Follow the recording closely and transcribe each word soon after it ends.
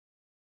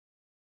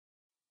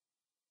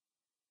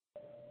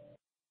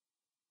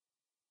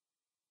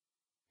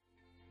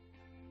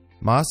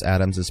Moss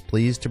Adams is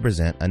pleased to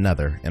present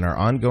another in our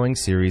ongoing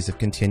series of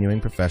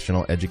continuing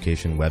professional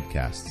education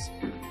webcasts.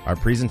 Our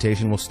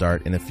presentation will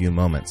start in a few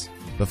moments.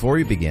 Before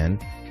we begin,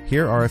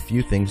 here are a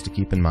few things to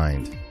keep in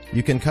mind.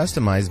 You can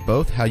customize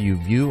both how you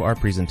view our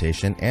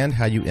presentation and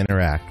how you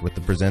interact with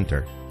the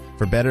presenter.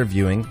 For better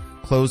viewing,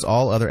 close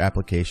all other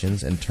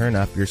applications and turn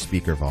up your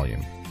speaker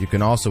volume. You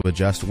can also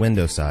adjust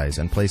window size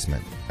and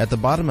placement. At the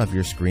bottom of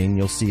your screen,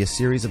 you'll see a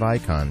series of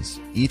icons,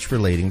 each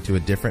relating to a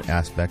different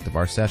aspect of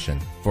our session.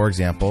 For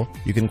example,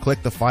 you can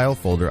click the file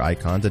folder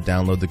icon to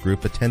download the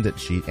group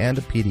attendance sheet and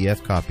a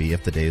PDF copy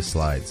of today's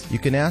slides. You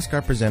can ask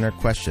our presenter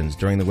questions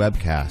during the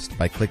webcast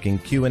by clicking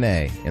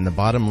Q&A in the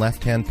bottom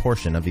left-hand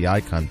portion of the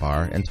icon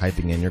bar and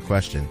typing in your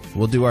question.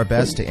 We'll do our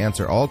best to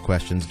answer all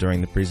questions during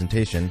the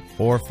presentation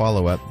or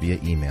follow up via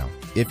email.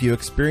 If you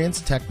experience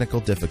technical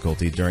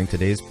difficulty during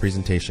today's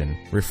presentation,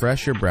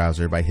 refresh your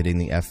browser by hitting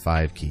the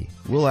F5 key.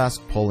 We'll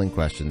ask polling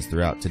questions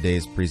throughout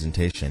today's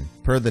presentation.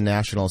 Per the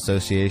National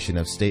Association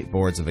of State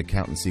Boards of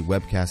Accountancy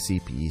Webcast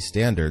CPE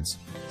standards,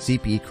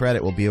 CPE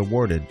credit will be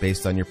awarded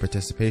based on your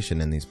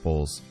participation in these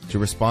polls. To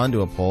respond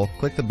to a poll,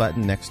 click the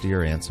button next to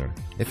your answer.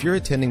 If you're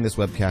attending this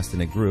webcast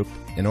in a group,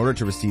 in order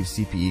to receive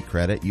CPE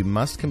credit, you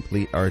must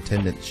complete our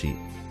attendance sheet,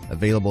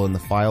 available in the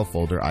file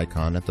folder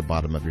icon at the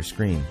bottom of your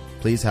screen.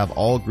 Please have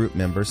all group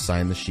members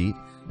sign the sheet,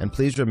 and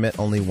please remit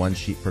only one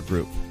sheet per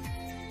group.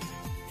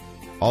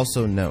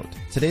 Also note,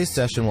 today's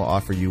session will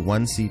offer you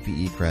 1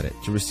 CPE credit.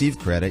 To receive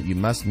credit, you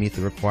must meet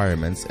the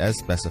requirements as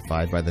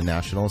specified by the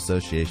National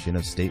Association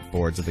of State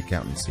Boards of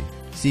Accountancy.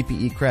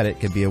 CPE credit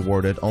can be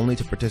awarded only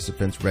to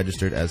participants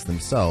registered as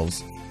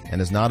themselves and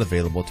is not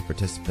available to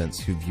participants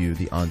who view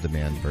the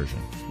on-demand version.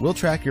 We'll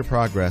track your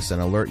progress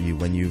and alert you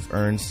when you've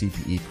earned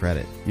CPE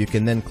credit. You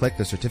can then click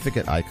the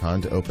certificate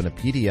icon to open a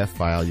PDF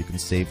file you can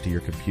save to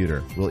your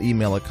computer. We'll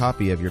email a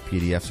copy of your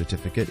PDF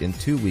certificate in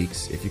 2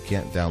 weeks if you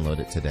can't download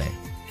it today.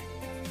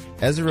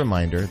 As a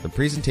reminder, the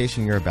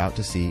presentation you're about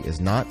to see is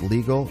not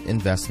legal,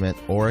 investment,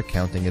 or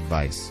accounting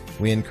advice.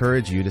 We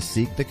encourage you to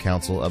seek the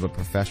counsel of a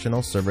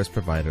professional service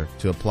provider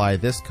to apply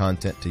this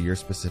content to your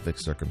specific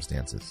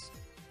circumstances.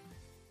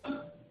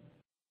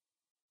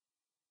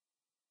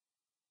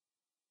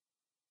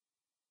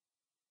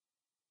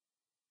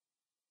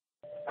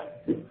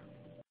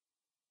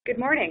 Good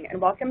morning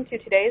and welcome to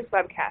today's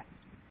webcast,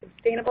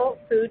 Sustainable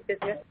Food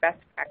Business Best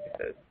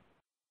Practices.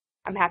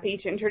 I'm happy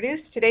to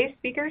introduce today's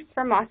speakers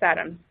from Moss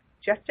Adams,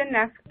 Justin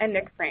Neff and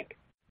Nick Frank.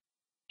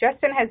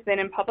 Justin has been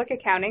in public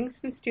accounting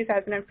since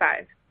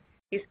 2005.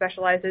 He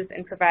specializes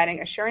in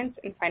providing assurance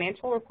and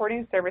financial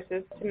reporting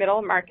services to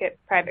middle market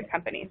private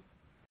companies.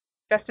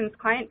 Justin's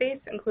client base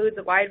includes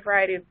a wide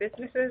variety of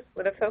businesses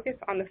with a focus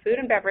on the food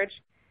and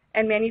beverage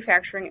and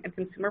manufacturing and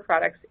consumer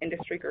products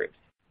industry groups.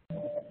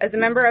 As a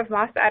member of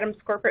Moss Adams'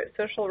 Corporate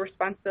Social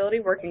Responsibility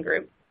Working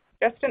Group,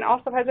 Justin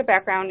also has a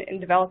background in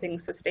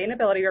developing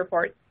sustainability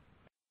reports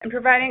and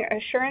providing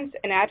assurance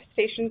and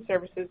attestation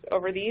services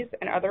over these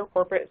and other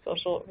corporate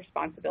social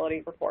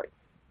responsibility reports.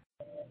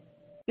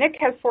 Nick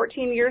has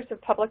 14 years of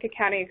public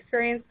accounting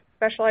experience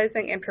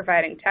specializing in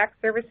providing tax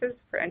services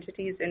for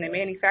entities in the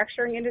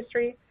manufacturing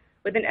industry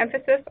with an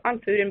emphasis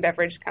on food and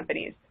beverage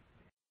companies.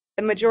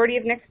 The majority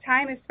of Nick's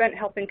time is spent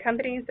helping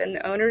companies and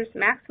the owners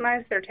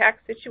maximize their tax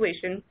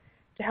situation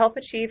to help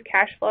achieve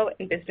cash flow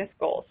and business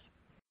goals.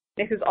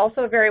 Nick is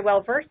also very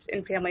well versed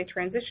in family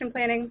transition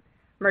planning,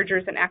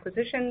 mergers and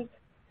acquisitions,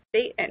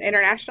 state and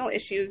international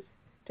issues,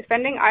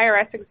 defending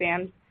IRS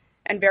exams,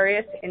 and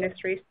various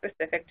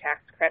industry-specific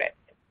tax credits.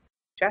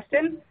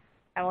 Justin,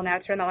 I will now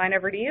turn the line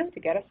over to you to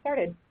get us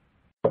started.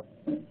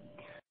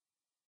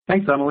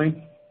 Thanks,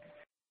 Emily.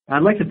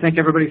 I'd like to thank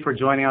everybody for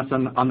joining us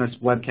on this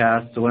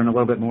webcast to learn a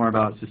little bit more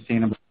about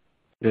sustainable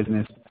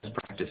business best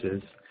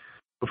practices.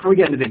 Before we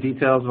get into the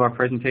details of our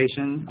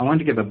presentation, I wanted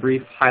to give a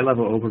brief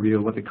high-level overview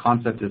of what the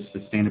concept of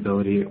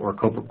sustainability or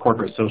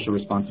corporate social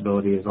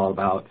responsibility is all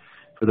about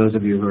for those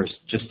of you who are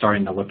just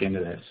starting to look into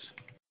this.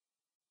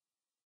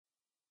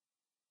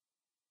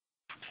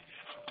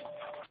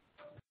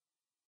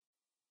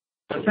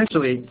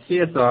 Essentially,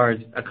 CSR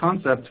is a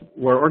concept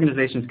where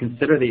organizations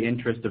consider the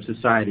interest of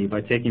society by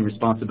taking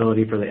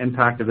responsibility for the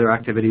impact of their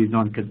activities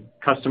on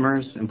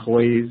customers,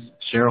 employees,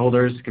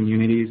 shareholders,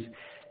 communities,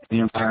 the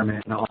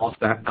environment, and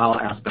all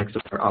aspects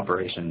of their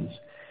operations.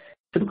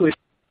 Typically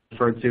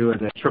referred to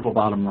as a triple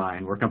bottom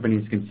line, where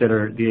companies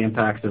consider the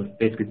impacts of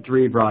basically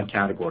 3 broad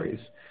categories: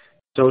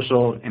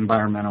 social,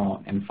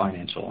 environmental, and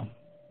financial.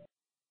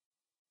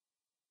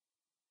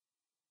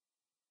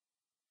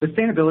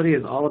 Sustainability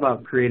is all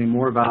about creating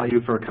more value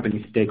for a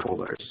company's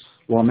stakeholders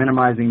while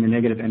minimizing the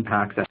negative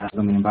impacts it has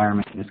on the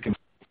environment and its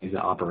communities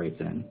it operates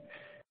in.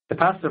 The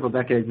past several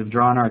decades have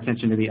drawn our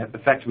attention to the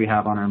effect we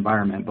have on our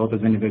environment, both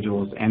as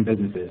individuals and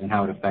businesses, and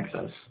how it affects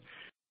us.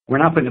 We're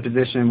now put in a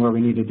position where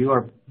we need to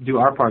do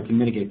our part to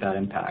mitigate that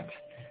impact.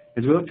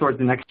 As we look towards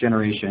the next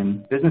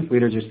generation, business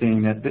leaders are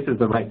seeing that this is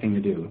the right thing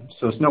to do.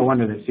 So it's no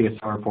wonder that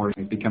CSR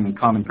reporting is becoming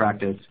common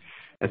practice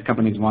as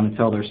companies want to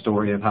tell their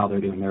story of how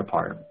they're doing their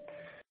part.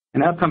 In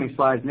the upcoming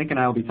slides, Nick and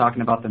I will be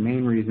talking about the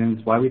main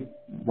reasons why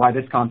why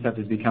this concept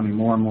is becoming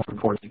more and more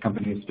important to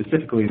companies,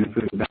 specifically in the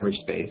food and beverage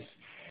space,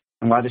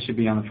 and why this should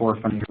be on the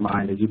forefront of your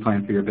mind as you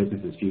plan for your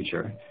business's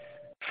future.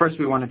 First,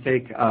 we want to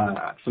take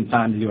some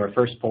time to do our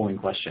first polling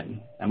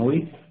question.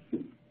 Emily?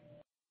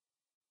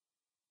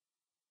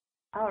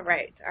 All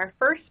right. Our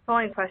first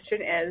polling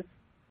question is,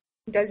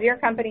 does your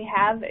company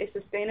have a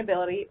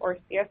sustainability or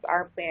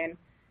CSR plan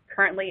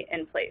currently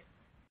in place?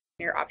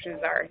 Your options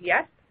are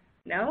yes,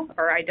 no,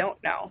 or I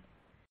don't know.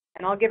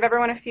 And I'll give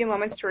everyone a few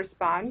moments to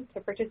respond.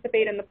 To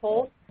participate in the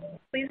poll,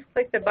 please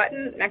click the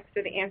button next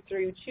to the answer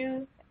you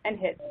choose and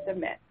hit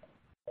submit.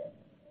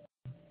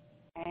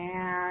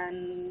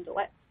 And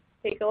let's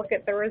take a look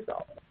at the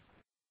results.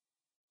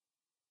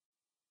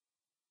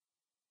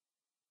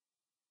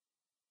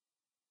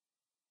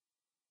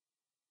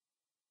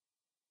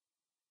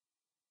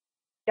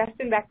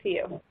 Justin, back to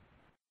you.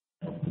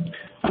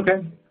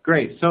 Okay,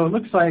 great. So it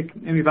looks like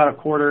maybe about a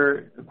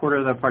quarter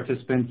of the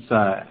participants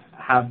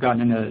have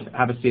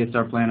a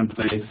CSR plan in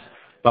place.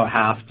 About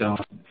half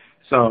don't.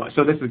 So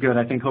this is good.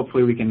 I think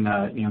hopefully we can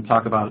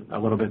talk about a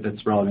little bit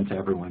that's relevant to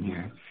everyone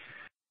here.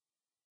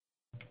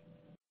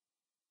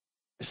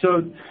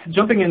 So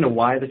jumping into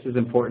why this is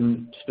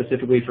important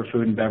specifically for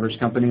food and beverage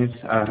companies,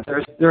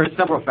 there are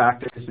several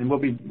factors, and we'll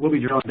be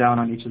drilling down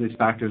on each of these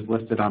factors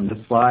listed on this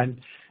slide.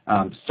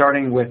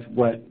 Starting with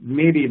what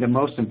may be the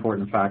most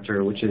important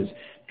factor, which is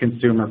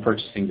consumer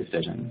purchasing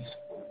decisions.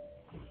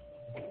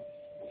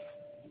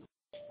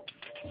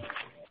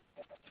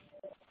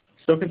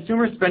 So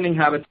consumer spending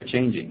habits are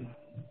changing.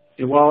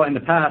 While in the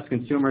past,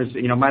 consumers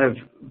might have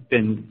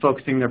been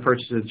focusing their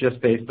purchases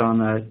just based on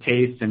the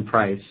taste and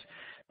price,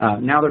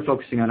 now they're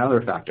focusing on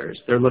other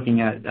factors. They're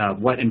looking at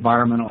what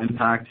environmental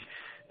impact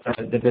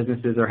the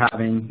businesses are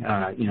having.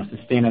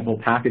 Sustainable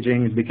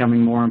packaging is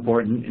becoming more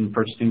important in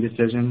purchasing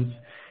decisions.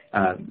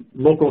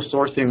 Local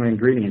sourcing of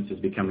ingredients is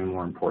becoming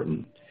more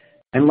important.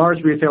 And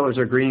large retailers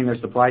are greening their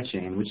supply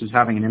chain, which is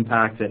having an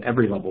impact at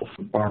every level,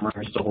 from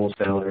farmers to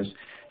wholesalers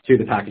to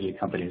the packaging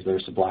companies that are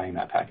supplying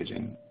that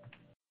packaging.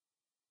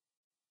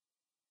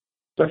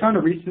 So I found a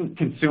recent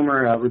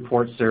consumer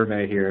report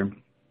survey here,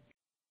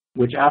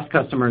 which asked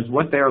customers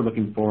what they are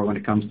looking for when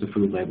it comes to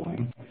food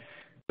labeling.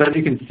 So as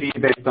you can see,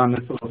 based on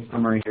this little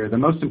summary here, the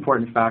most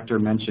important factor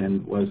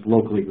mentioned was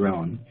locally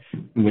grown,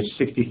 in which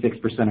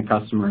 66% of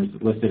customers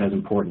listed as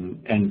important,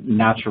 and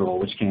natural,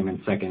 which came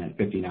in second at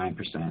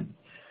 59%.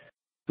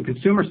 The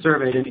consumer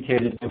survey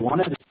indicated they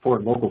wanted to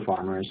support local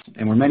farmers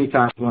and were many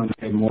times willing to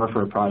pay more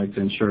for a product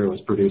to ensure it was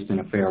produced in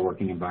a fair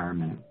working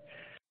environment.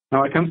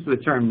 Now, when it comes to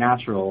the term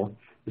natural,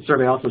 the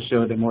survey also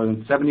showed that more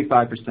than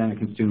 75% of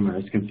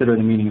consumers consider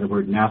the meaning of the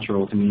word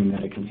natural to mean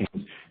that it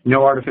contains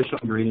no artificial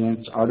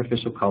ingredients,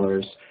 artificial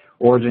colors,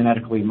 or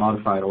genetically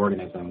modified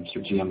organisms,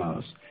 or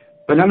GMOs.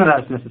 But none of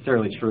that is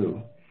necessarily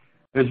true.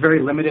 There's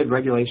very limited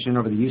regulation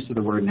over the use of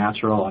the word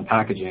natural on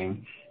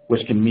packaging,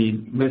 which can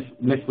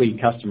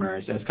mislead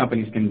customers, as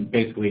companies can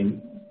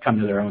basically come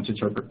to their own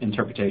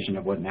interpretation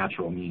of what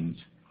natural means.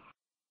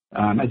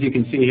 As you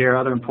can see here,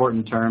 other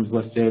important terms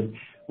listed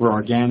were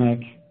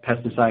organic,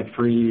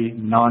 pesticide-free,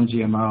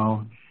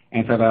 non-GMO,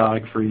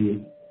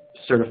 antibiotic-free,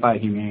 certified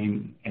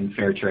humane, and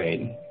fair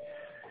trade.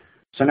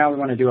 So now we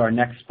want to do our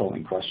next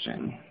polling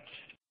question.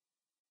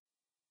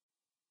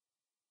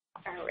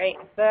 All right.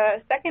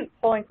 The second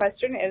polling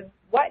question is,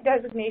 what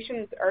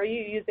designations are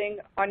you using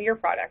on your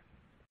products?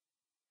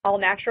 All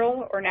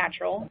natural or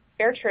natural,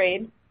 fair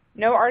trade,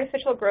 no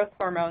artificial growth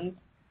hormones,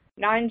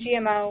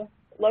 non-GMO,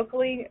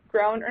 locally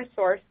grown or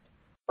sourced,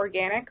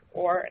 organic,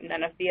 or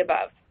none of the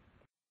above.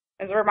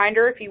 As a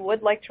reminder, if you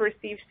would like to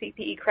receive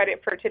CPE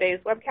credit for today's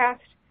webcast,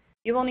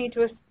 you will need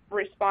to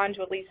respond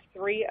to at least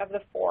 3 of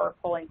the 4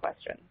 polling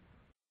questions.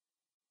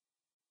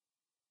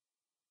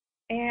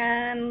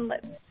 And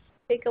let's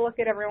take a look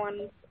at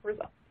everyone's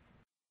results.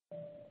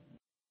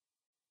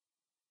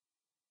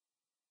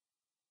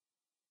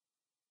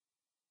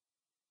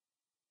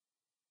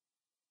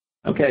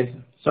 Okay,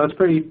 so it's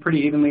pretty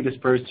evenly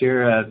dispersed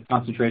here,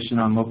 concentration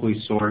on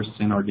locally sourced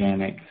and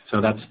organic.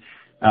 So that's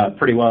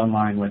pretty well in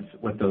line with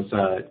what those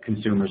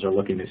consumers are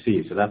looking to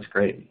see, so that's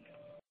great.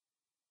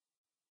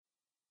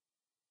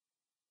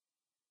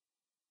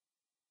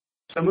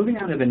 So moving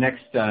on to the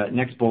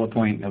next bullet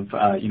point of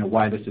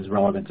why this is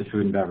relevant to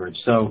food and beverage.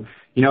 So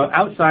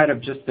outside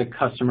of just the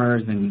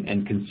customers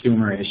and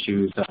consumer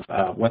issues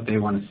of what they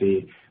want to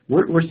see,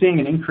 we're seeing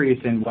an increase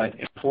in what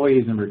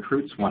employees and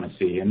recruits want to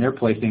see, and they're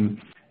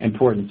placing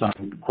importance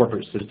on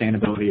corporate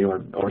sustainability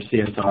or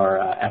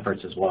CSR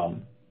efforts as well.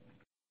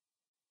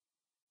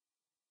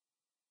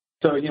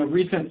 So,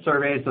 recent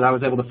surveys that I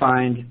was able to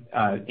find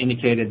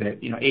indicated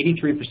that,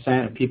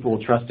 83% of people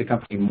will trust a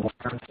company more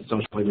if it's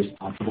socially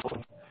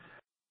responsible.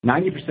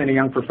 90% of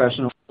young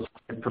professionals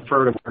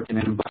prefer to work in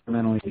an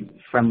environmentally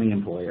friendly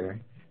employer.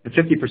 And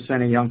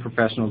 50% of young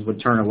professionals would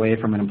turn away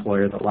from an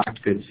employer that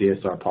lacked good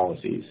CSR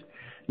policies.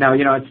 Now,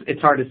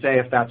 it's hard to say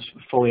if that's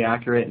fully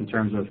accurate in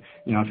terms of,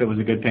 if it was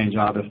a good paying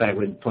job, if that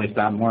would place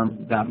that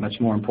much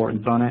more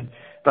importance on it.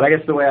 But I guess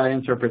the way I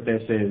interpret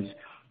this is,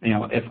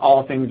 if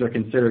all things are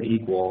considered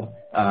equal,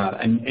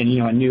 and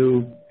a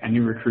new a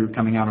new recruit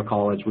coming out of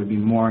college would be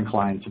more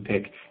inclined to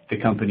pick the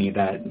company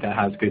that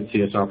has good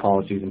CSR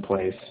policies in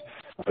place,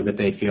 or that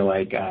they feel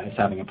like is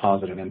having a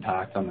positive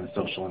impact on the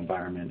social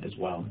environment as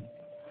well.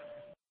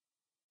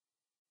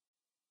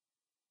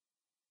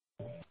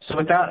 So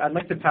with that, I'd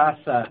like to pass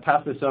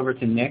this over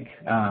to Nick,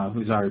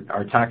 who's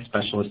our tax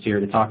specialist here,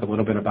 to talk a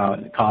little bit about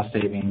cost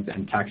savings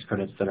and tax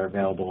credits that are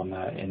available in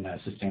the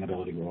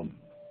sustainability world.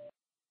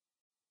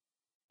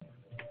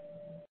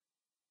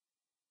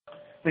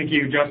 Thank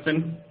you,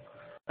 Justin.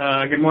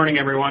 Good morning,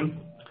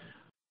 everyone.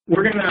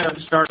 We're going to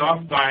start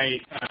off by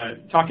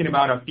talking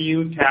about a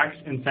few tax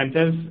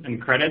incentives and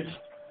credits,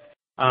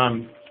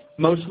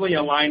 mostly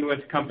aligned with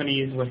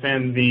companies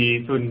within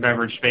the food and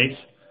beverage space.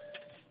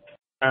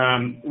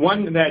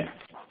 One that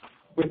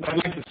I'd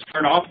like to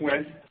start off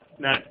with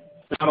that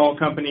not all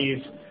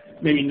companies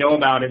maybe know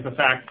about is the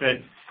fact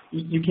that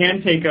you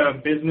can take a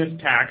business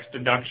tax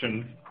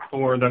deduction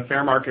for the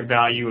fair market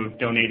value of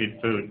donated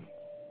food.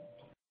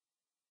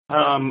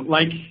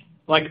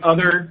 Like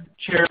other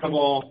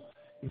charitable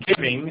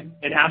giving,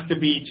 it has to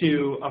be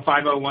to a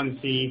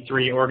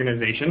 501c3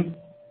 organization,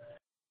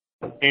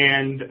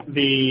 and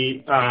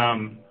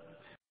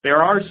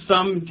there are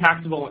some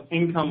taxable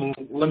income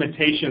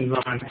limitations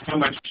on how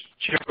much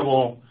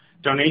charitable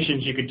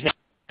donations you could take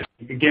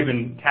in a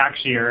given tax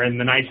year. And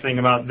the nice thing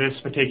about this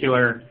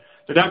particular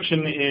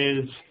deduction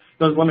is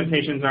those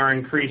limitations are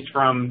increased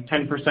from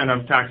 10%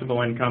 of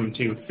taxable income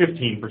to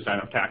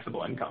 15% of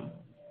taxable income.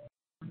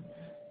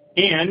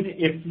 And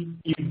if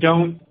you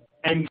don't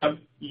end up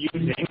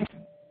using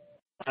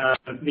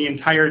the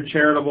entire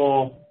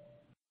charitable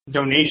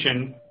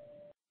donation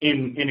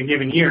in a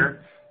given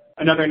year,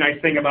 another nice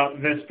thing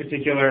about this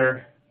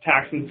particular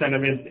tax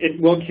incentive is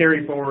it will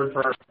carry forward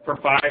for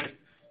 5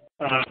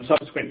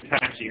 subsequent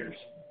tax years.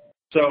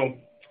 So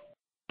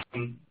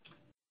it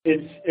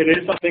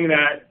is something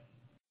that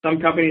some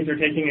companies are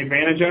taking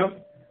advantage of.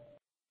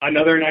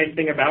 Another nice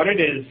thing about it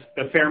is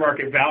the fair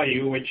market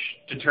value, which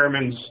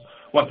determines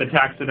what the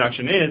tax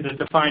deduction is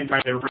defined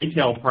by the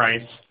retail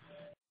price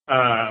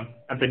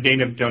at the date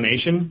of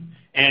donation.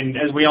 And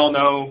as we all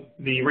know,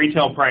 the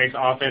retail price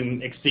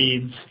often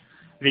exceeds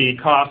the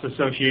cost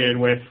associated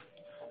with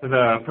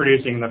the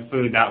producing the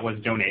food that was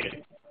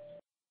donated.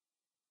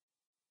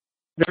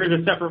 There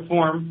is a separate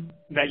form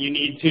that you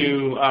need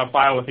to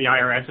file with the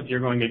IRS if you're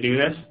going to do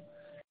this.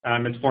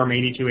 It's Form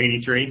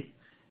 8283.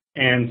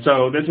 And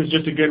so this is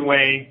just a good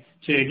way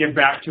to give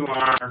back to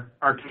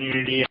our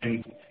community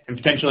and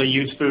potentially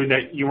use food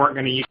that you weren't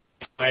going to use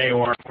anyway,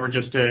 or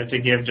just to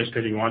give just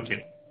because you want to.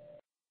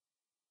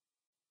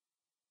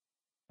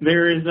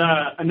 There is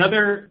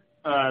another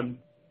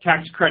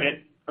tax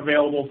credit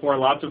available for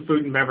lots of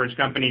food and beverage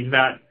companies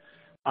that,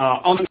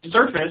 on the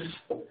surface,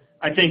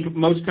 I think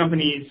most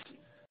companies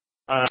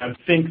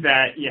think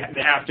that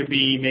they have to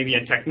be maybe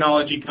a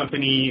technology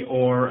company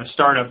or a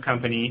startup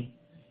company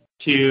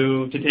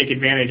to take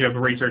advantage of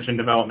research and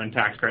development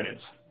tax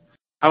credits.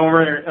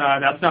 However,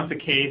 that's not the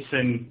case,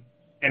 and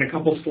in a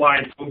couple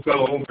slides we'll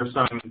go over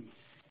some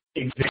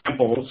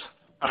examples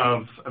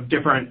of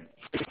different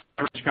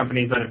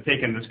companies that have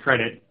taken this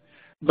credit.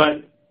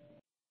 But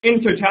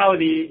in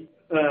totality,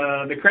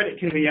 the credit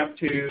can be up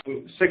to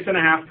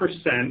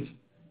 6.5%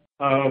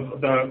 of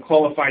the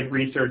qualified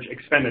research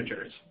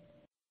expenditures.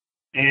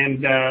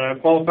 And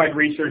qualified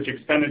research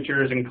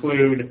expenditures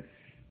include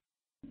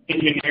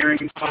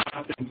engineering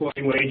costs,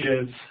 employee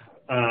wages,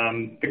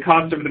 the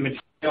cost of the materials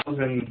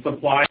and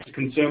supplies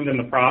consumed in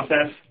the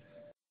process,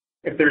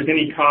 if there's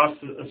any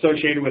costs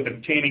associated with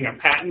obtaining a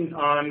patent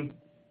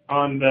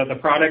on the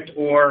product,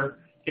 or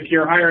if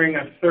you're hiring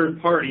a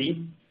third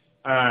party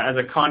as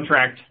a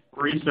contract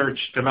research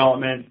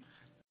development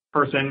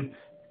person,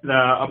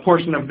 a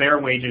portion of their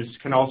wages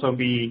can also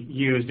be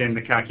used in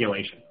the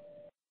calculation.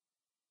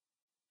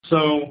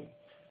 So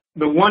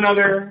the one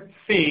other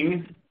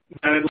thing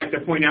that I'd like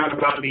to point out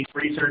about these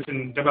research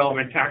and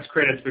development tax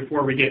credits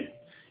before we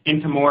get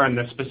into more on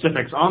the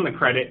specifics on the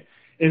credit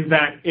is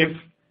that if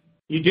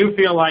you do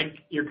feel like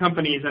your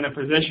company is in a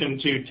position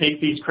to take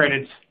these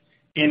credits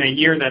in a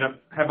year that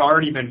have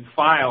already been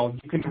filed,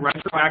 you can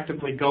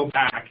retroactively go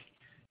back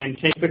and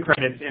take the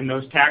credits in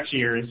those tax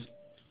years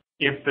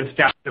if the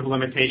statute of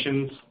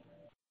limitations is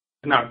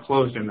not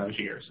closed in those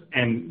years.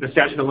 And the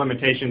statute of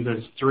limitations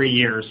is 3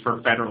 years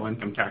for federal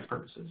income tax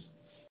purposes.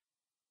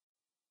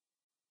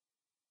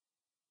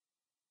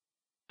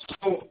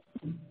 So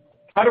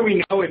how do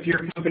we know if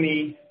your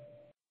company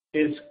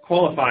is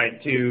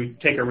qualified to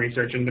take a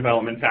research and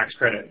development tax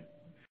credit?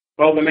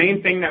 Well, the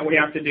main thing that we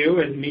have to do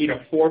is meet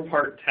a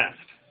 4-part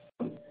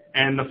test.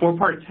 And the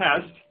 4-part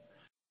test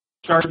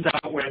starts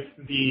out with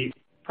the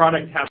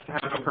product has to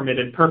have a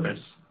permitted purpose.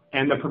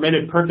 And the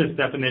permitted purpose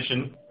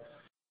definition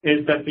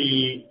is that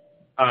the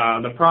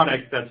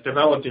product that's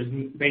developed is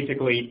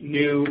basically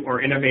new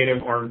or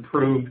innovative or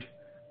improved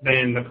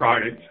than the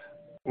product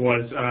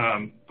was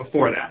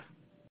before that.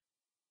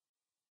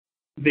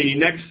 The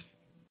next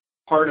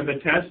part of the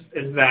test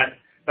is that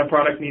the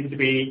product needs to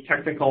be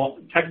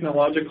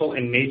technological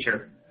in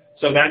nature.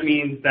 So that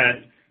means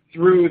that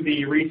through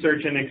the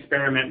research and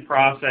experiment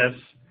process,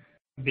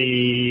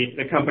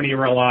 the company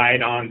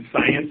relied on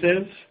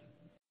sciences,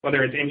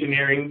 whether it's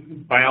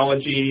engineering,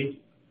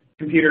 biology,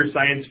 computer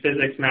science,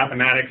 physics,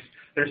 mathematics.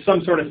 There's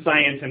some sort of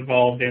science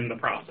involved in the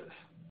process.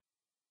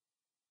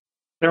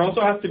 There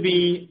also has to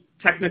be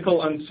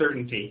technical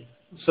uncertainty.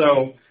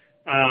 So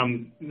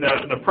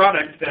the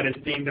product that is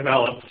being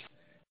developed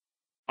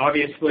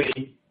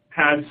obviously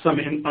has some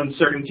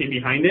uncertainty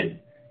behind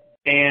it,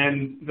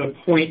 and the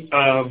point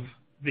of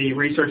the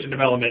research and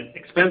development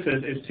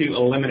expenses is to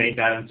eliminate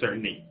that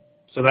uncertainty.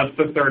 So that's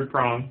the third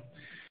prong.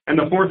 And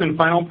the fourth and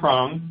final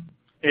prong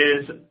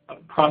is a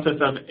process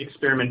of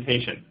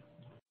experimentation.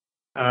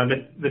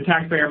 The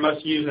taxpayer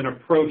must use an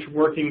approach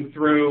working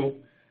through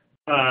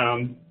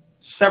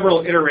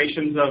several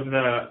iterations of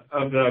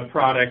the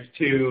product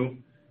to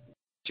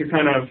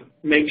kind of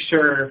make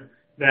sure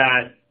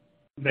that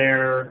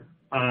they're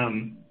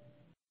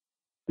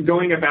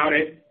going about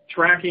it,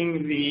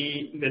 tracking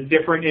the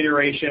different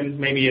iterations.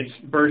 Maybe it's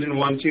version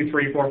 1, 2,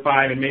 3, 4,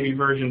 5, and maybe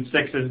version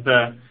 6 is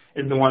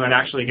the one that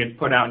actually gets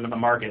put out into the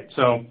market.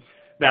 So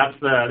that's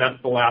the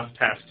last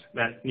test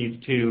that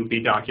needs to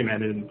be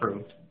documented and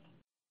proved.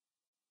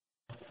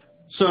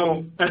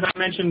 So as I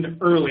mentioned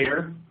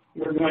earlier,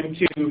 we're going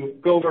to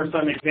go over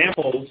some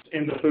examples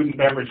in the food and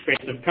beverage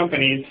space of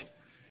companies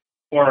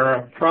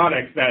or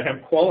products that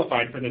have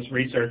qualified for this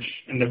research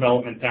and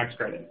development tax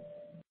credit.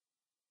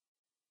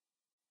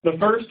 The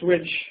first,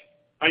 which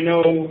I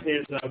know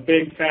is a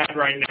big fad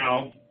right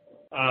now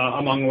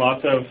among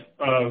lots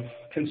of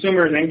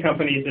consumers and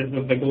companies, is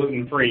the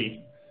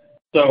gluten-free.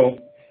 So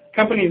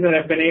companies that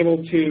have been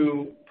able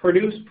to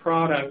produce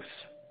products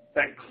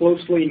that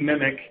closely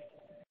mimic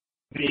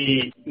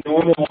the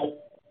normal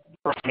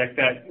product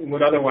that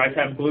would otherwise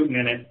have gluten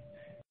in it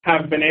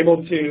have been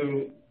able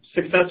to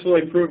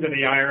successfully prove to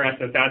the IRS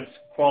that that's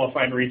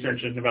qualified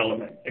research and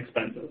development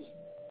expenses.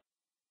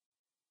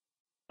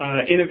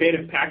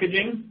 Innovative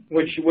packaging,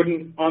 which you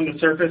wouldn't on the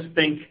surface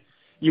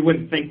you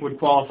wouldn't think would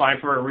qualify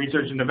for a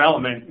research and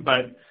development,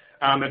 but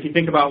if you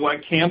think about what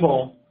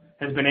Campbell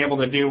has been able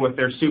to do with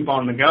their soup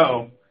on the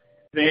go,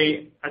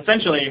 they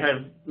essentially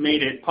have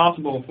made it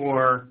possible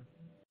for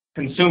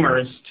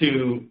consumers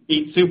to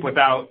eat soup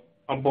without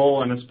a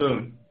bowl and a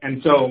spoon.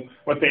 And so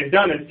what they've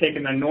done is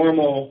taken the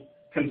normal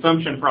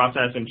consumption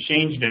process and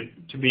changed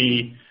it to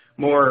be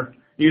more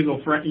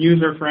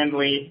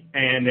user-friendly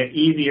and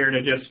easier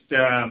to just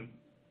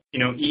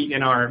eat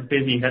in our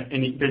busy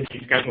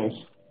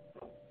schedules.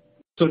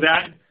 So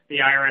that the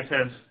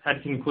IRS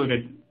had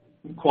concluded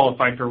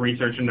qualified for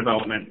research and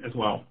development as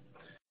well.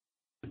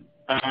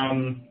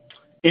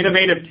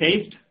 Innovative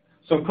taste.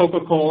 So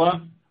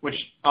Coca-Cola, which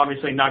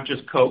obviously not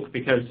just Coke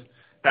because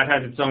that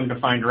has its own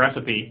defined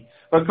recipe,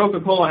 but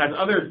Coca-Cola has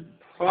other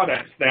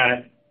products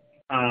that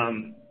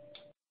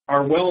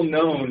are well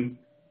known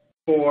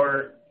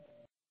for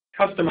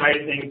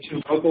customizing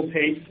to local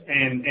tastes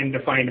and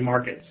defined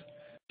markets.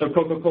 So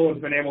Coca-Cola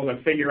has been able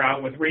to figure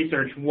out with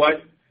research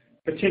what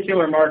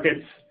particular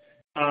markets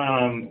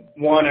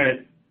want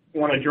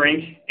to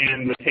drink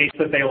and the taste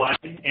that they like,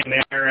 and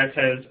the IRS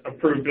has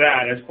approved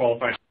that as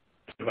qualified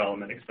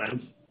development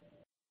expense.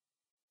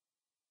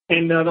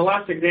 And the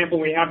last example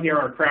we have here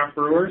are craft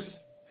brewers.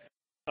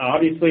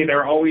 Obviously,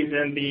 they're always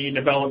in the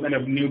development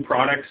of new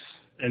products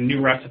and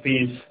new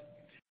recipes,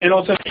 and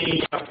also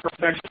the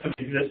perfection of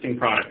existing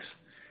products.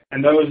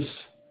 And those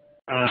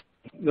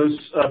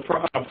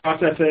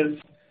processes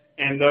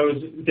and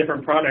those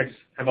different products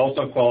have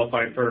also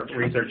qualified for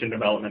research and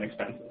development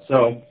expenses.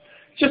 So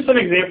just some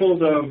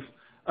examples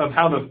of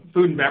how the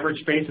food and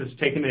beverage space has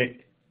taken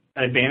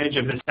advantage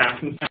of this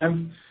tax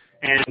incentive.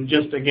 And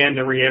just again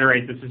to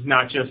reiterate, this is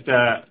not just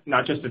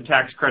a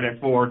tax credit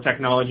for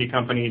technology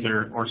companies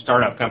or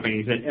startup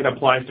companies. It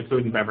applies to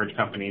food and beverage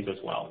companies as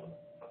well.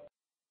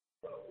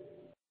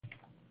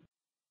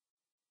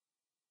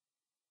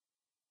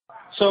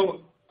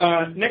 So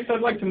next,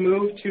 I'd like to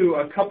move to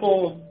a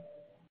couple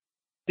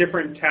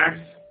different tax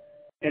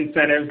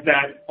incentives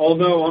that,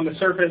 although on the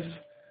surface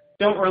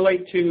don't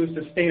relate to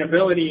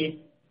sustainability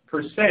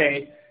per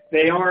se,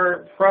 they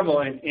are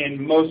prevalent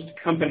in most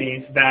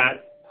companies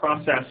that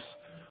process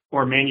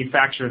or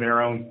manufacture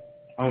their own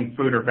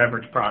food or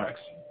beverage products.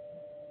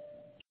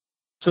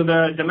 So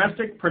the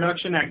domestic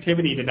production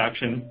activity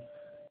deduction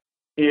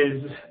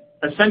is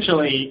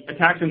essentially a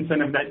tax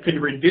incentive that could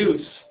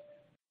reduce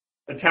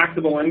the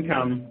taxable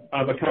income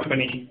of a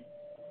company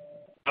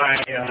by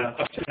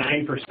up to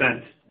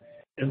 9%,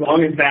 as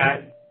long as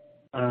that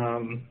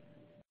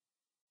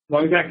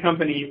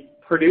company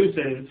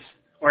produces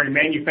or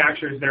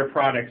manufactures their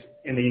products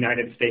in the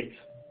United States.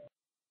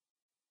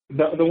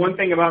 The one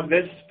thing about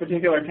this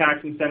particular tax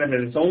incentive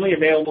is it's only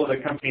available to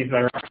companies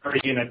that are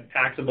already in a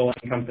taxable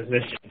income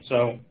position.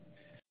 So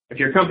if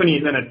your company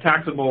is in a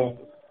taxable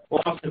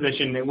loss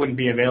position, it wouldn't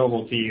be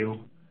available to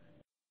you.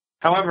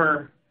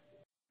 However,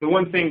 the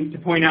one thing to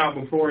point out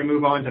before we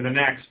move on to the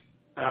next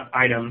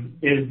item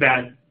is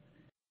that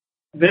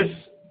this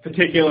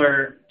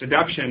particular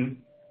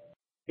deduction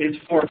is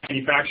for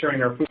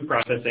manufacturing or food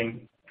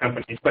processing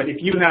companies. But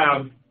if you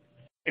have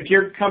if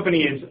your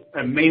company is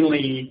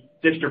mainly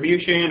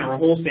distribution or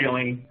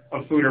wholesaling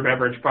of food or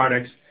beverage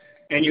products,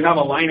 and you have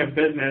a line of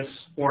business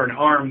or an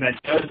arm that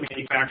does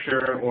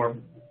manufacture or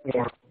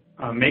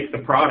make the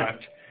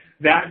product,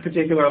 that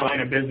particular line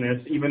of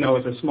business, even though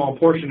it's a small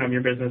portion of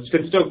your business,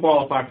 could still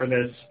qualify for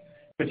this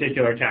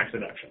particular tax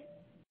deduction.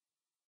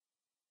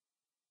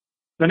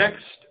 The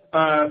next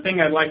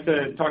thing I'd like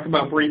to talk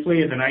about briefly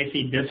is an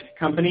IC disc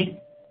company.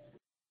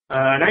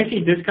 An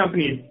IC disc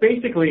company is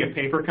basically a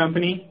paper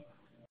company,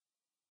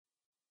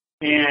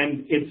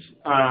 and it's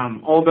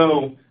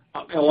although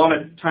a lot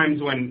of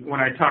times when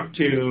I talk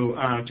to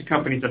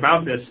companies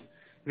about this,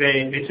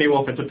 they say,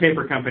 well, if it's a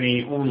paper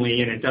company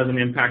only and it doesn't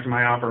impact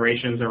my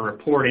operations or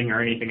reporting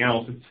or anything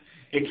else,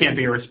 it can't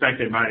be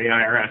respected by the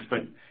IRS.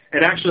 But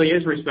it actually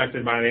is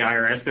respected by the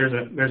IRS.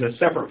 There's a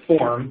separate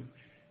form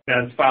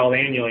that's filed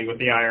annually with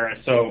the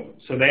IRS, so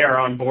they are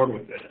on board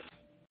with this.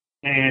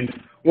 And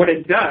what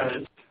it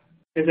does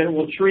is it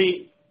will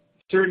treat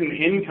certain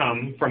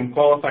income from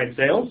qualified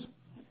sales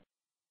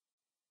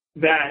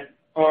that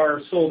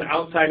are sold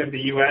outside of the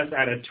U.S.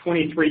 at a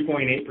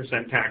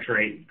 23.8% tax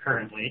rate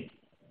currently,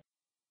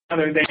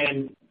 other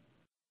than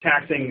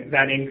taxing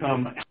that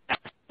income at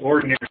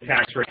ordinary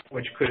tax rate,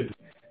 which could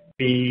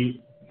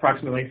be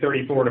approximately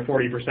 34 to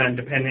 40%,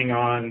 depending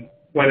on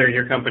whether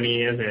your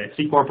company is a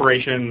C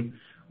corporation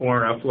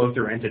or a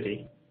flow-through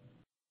entity.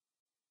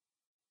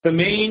 The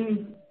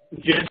main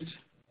gist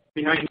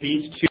behind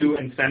these two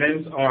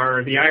incentives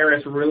are the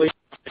IRS really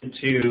wanted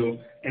to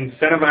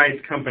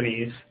incentivize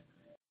companies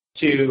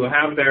to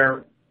have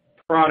their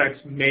products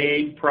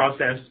made,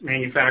 processed,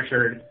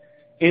 manufactured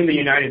in the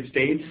United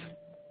States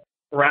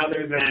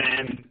rather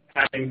than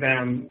having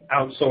them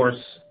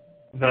outsource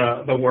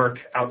the work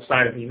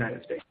outside of the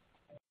United States.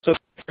 So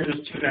there's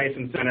just two nice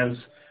incentives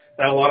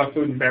that a lot of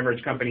food and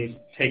beverage companies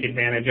take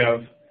advantage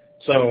of.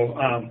 So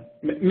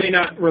may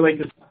not relate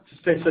to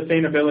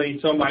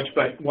sustainability so much,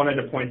 but wanted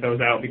to point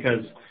those out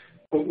because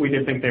we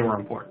did think they were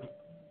important.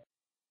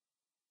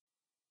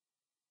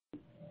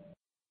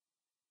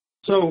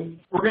 So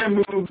we're going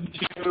to move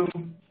to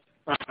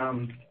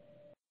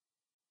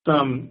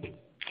some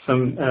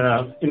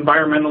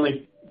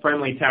environmentally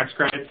friendly tax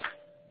credits.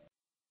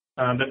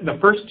 The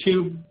first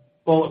two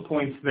bullet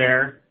points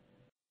there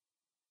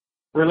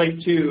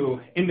relate to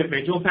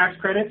individual tax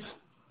credits.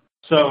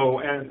 So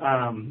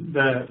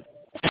the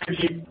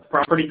energy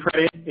property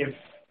credit, if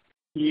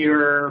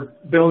you're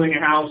building a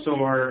house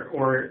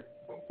or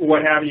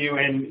what have you,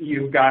 and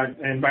you've got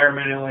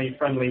environmentally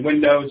friendly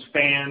windows,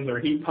 fans, or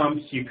heat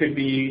pumps, you could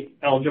be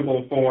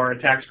eligible for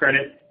a tax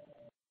credit.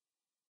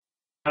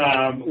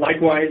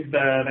 Likewise,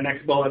 the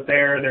next bullet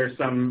there's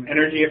some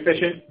energy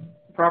efficient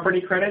property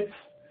credits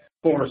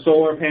for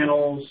solar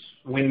panels,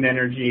 wind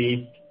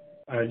energy,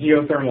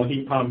 geothermal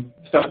heat pump,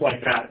 stuff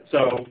like that.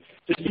 So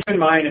just keep in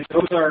mind, and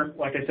those are,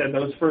 like I said,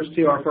 those first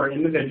two are for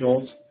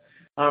individuals.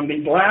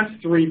 These last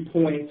 3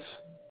 points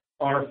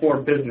are for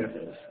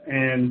businesses.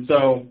 And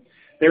so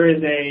there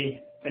is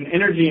an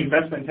energy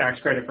investment tax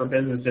credit for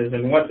businesses,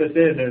 and what this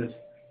is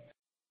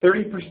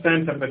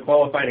 30% of the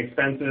qualified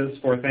expenses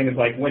for things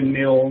like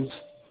windmills,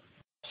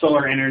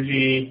 solar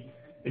energy,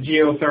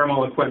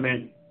 geothermal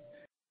equipment,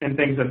 and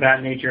things of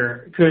that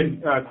nature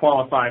could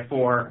qualify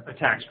for a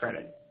tax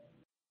credit.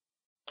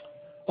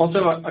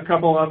 Also, a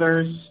couple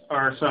others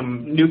are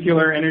some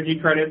nuclear energy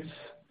credits.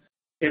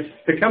 If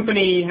the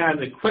company has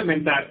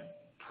equipment that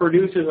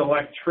produces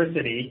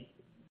electricity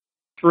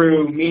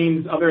through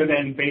means other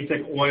than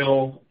basic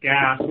oil,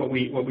 gas, what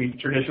we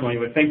traditionally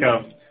would think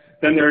of,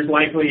 then there's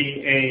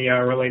likely a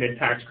related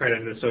tax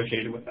credit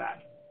associated with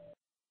that.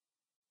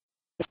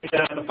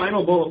 The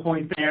final bullet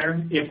point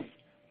there,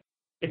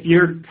 if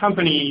your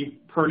company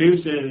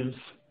uses,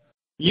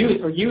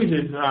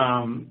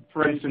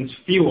 for instance,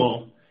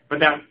 fuel, but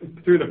that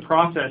through the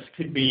process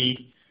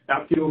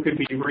that fuel could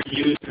be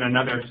reused in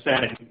another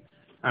setting,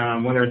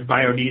 whether it's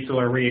biodiesel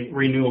or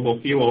renewable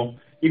fuel,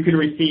 you could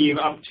receive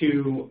up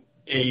to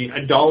a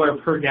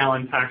 $1 per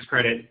gallon tax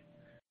credit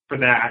for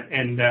that,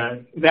 and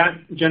that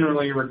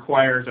generally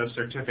requires a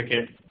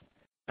certificate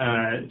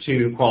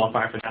to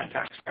qualify for that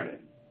tax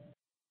credit.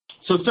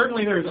 So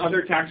certainly there's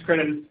other tax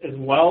credits as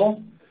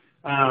well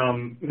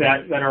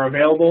that are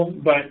available,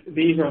 but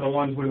these are the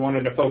ones we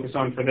wanted to focus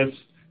on for this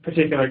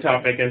particular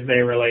topic as they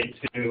relate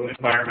to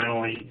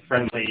environmentally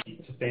friendly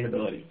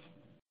sustainability.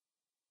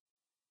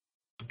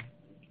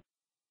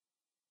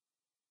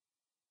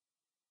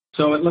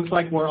 So it looks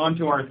like we're on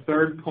to our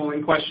third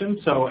polling question.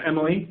 So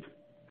Emily,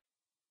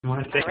 you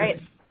want to take All right.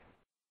 it?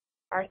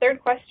 Our third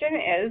question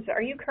is,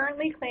 are you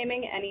currently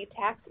claiming any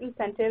tax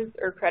incentives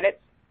or credits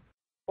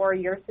for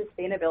your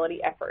sustainability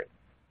efforts?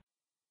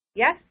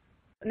 Yes,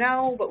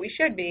 no, but we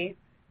should be.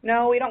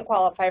 No, we don't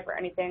qualify for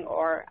anything,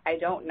 or I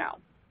don't know.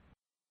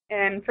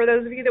 And for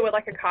those of you that would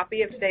like a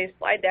copy of today's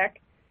slide deck,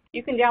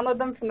 you can download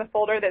them from the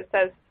folder that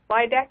says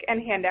Slide Deck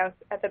and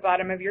Handouts at the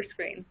bottom of your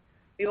screen.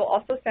 We will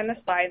also send the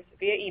slides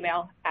via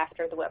email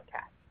after the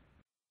webcast.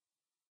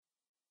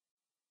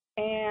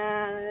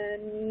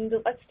 And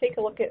let's take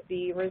a look at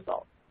the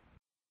results.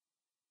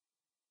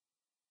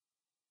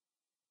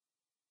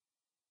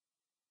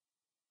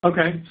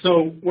 Okay,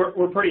 so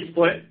we're pretty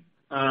split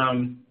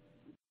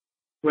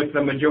with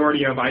the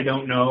majority of I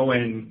don't know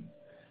and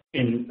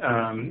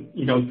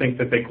you don't think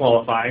that they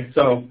qualify.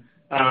 So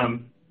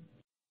that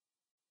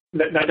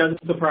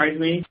doesn't surprise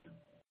me.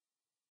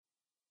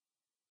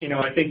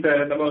 I think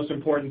the most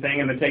important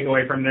thing and the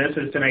takeaway from this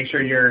is to make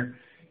sure you're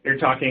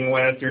talking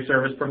with your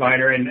service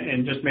provider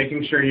and just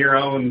making sure your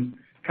own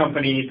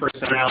company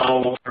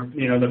personnel or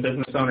the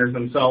business owners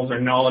themselves are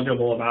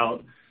knowledgeable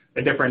about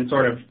the different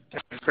sort of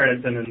tax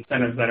credits and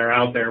incentives that are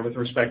out there with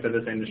respect to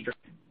this industry.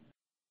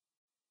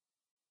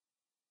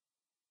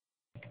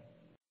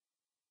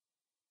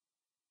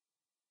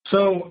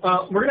 So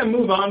we're going to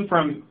move on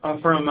from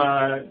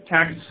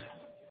tax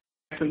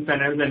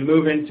incentives and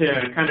move into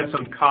kind of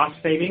some cost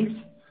savings.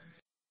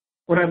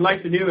 What I'd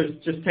like to do is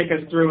just take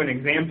us through an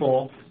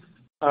example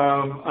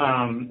of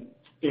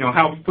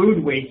how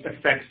food waste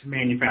affects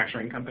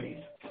manufacturing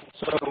companies.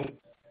 So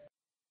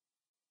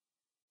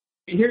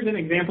here's an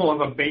example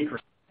of a bakery.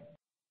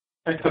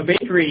 A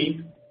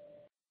bakery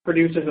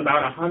produces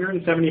about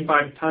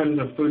 175 tons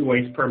of food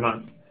waste per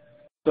month.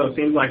 So it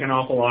seems like an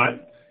awful lot.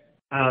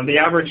 The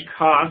average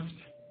cost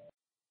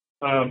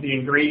of the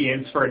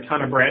ingredients for a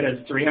ton of bread is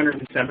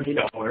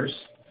 $370.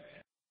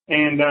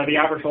 And the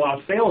average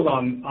lost sales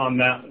on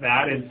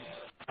that is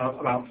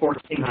about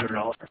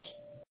 $1,400.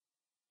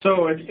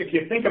 So if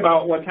you think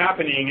about what's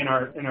happening in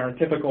our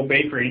typical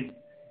bakery,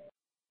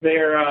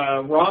 their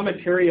raw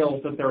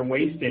materials that they're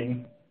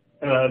wasting,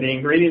 the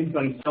ingredients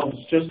themselves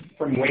just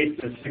from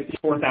waste is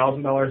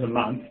 $64,000 a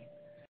month,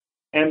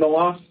 and the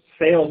lost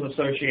sales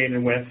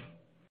associated with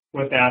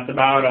that's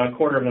about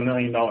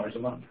 $250,000 a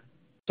month.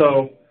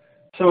 So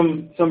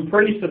some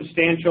pretty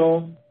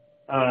substantial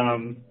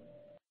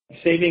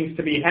savings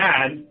to be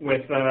had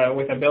with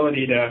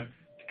ability to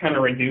kind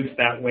of reduce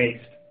that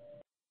waste.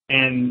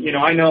 And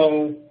I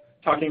know,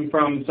 talking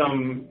from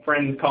some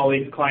friends,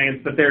 colleagues,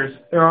 clients, that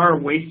there are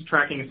waste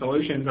tracking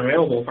solutions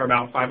available for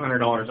about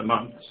 $500 a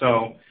month.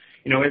 So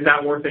is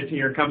that worth it to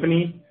your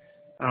company?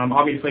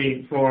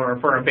 Obviously,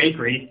 for a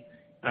bakery,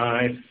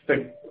 if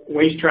the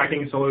waste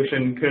tracking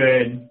solution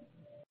could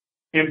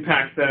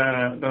impact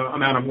the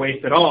amount of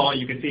waste at all,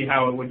 you could see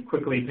how it would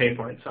quickly pay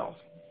for itself.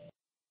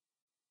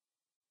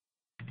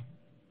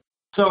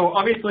 So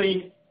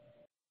obviously,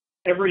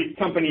 every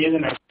company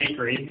isn't a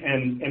bakery,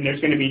 and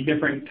there's going to be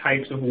different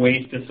types of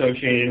waste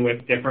associated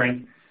with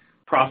different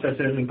processes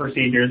and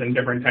procedures and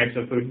different types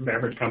of food and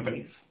beverage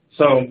companies.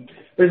 So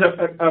there's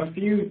a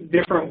few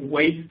different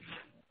wastes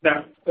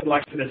that I'd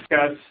like to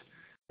discuss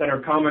that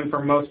are common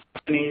for most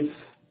companies.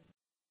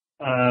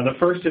 The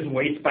first is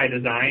waste by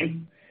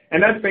design,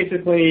 and that's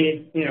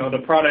basically,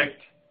 the product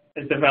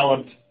is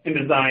developed and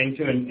designed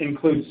to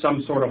include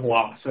some sort of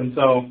loss. And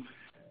so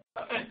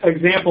an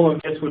example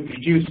of this would be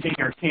juicing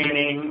or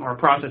canning or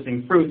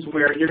processing fruits,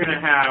 where you're going to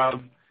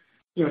have,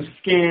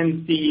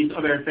 skin, seeds,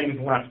 other things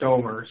left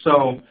over.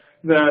 So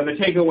the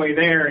takeaway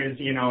there is,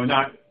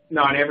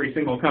 not every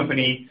single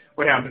company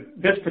would have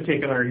this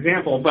particular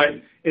example, but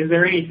is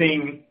there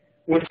anything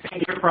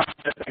within your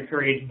process that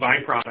creates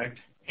byproduct,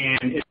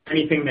 and is there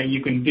anything that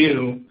you can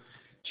do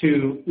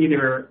to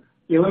either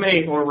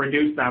eliminate or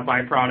reduce that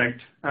byproduct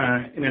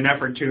in an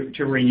effort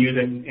to reuse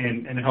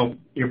it and help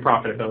your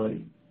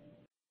profitability?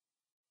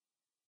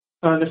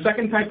 The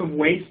second type of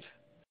waste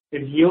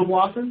is yield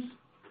losses.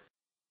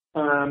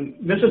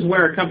 This is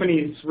where a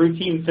company's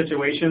routine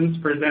situations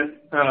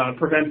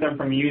prevent them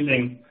from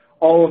using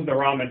all of the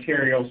raw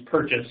materials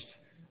purchased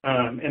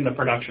in the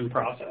production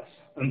process.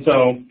 And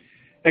so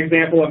an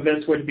example of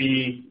this would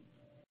be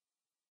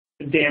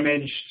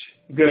damaged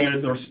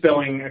goods or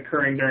spilling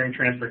occurring during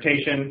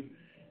transportation,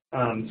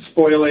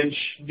 spoilage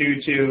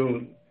due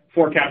to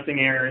forecasting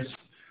errors,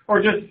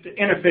 or just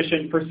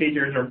inefficient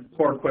procedures or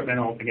poor equipment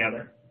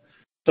altogether.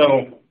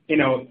 So,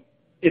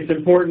 it's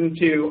important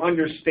to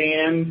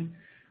understand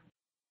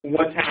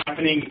what's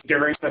happening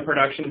during the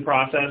production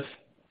process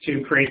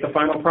to create the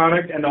final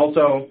product, and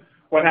also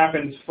what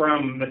happens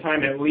from the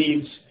time it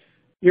leaves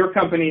your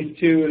companies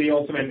to the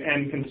ultimate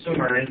end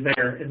consumer. Is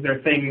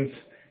there things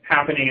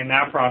happening in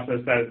that process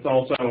that it's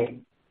also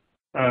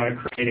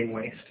creating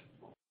waste?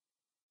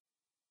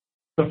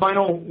 The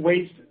final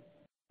waste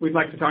we'd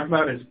like to talk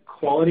about is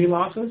quality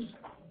losses.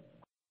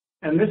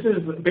 And this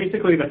is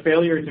basically the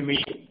failure to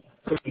meet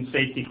food and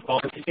safety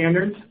quality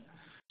standards.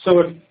 So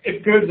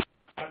if goods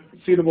are not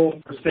suitable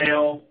for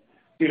sale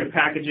due to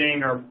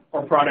packaging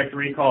or product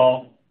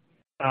recall,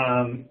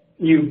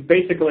 you've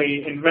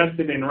basically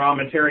invested in raw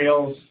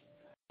materials,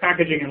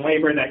 packaging, and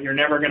labor that you're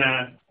never going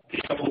to be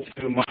able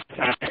to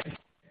monetize.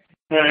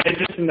 In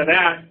addition to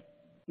that,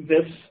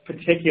 this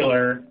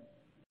particular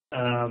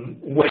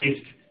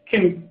waste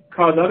can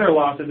cause other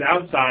losses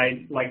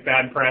outside, like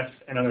bad press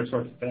and other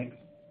sorts of things.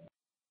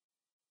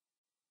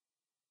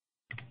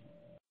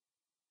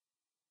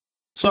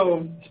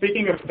 So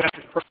speaking of bad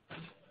press,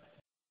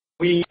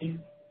 we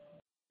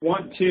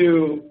want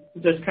to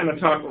just kind of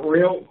talk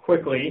real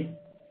quickly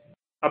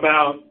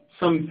about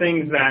some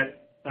things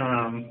that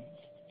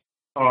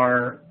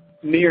are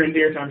near and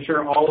dear to, I'm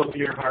sure, all of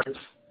your hearts.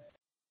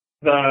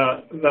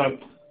 The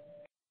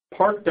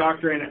Park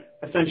Doctrine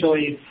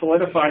essentially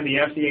solidified the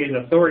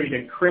FDA's authority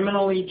to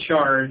criminally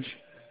charge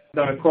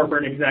the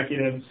corporate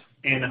executives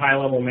and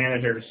high-level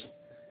managers.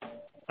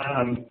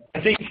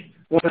 I think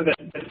one of the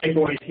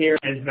takeaways here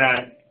is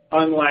that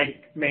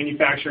unlike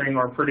manufacturing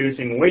or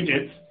producing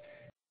widgets,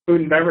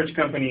 food and beverage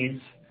companies,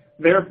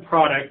 their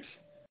product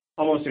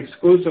almost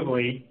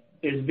exclusively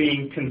is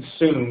being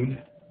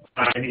consumed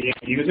by the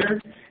end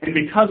user, and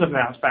because of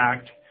that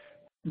fact,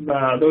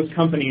 those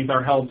companies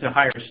are held to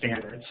higher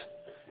standards.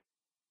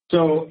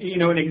 So,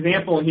 an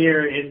example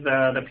here is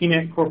the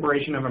Peanut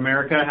Corporation of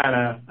America had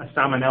a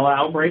salmonella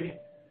outbreak.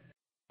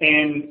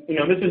 And,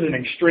 this is an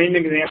extreme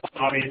example,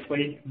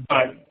 obviously,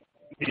 but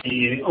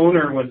the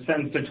owner was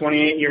sentenced to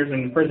 28 years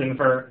in prison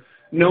for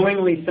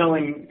knowingly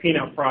selling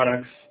peanut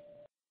products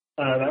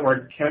that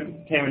were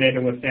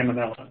contaminated with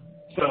salmonella.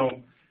 So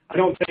I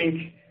don't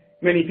think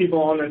many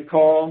people on this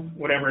call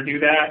would ever do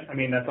that. I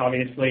mean, that's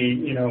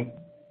obviously,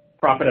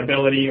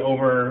 profitability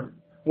over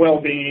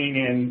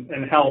well-being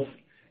and health.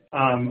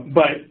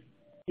 But,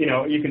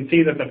 you can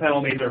see that the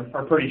penalties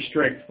are pretty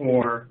strict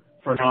for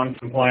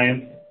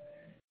non-compliance.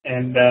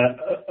 And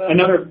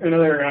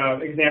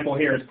another example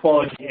here is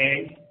Quality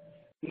Egg.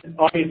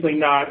 Obviously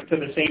not to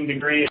the same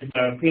degree as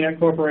the Peanut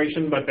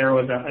Corporation, but there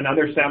was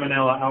another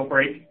salmonella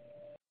outbreak.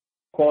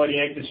 Quality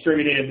Egg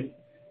distributed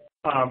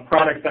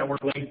products that were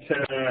linked to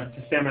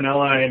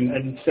salmonella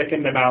and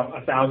sickened about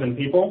 1,000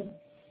 people.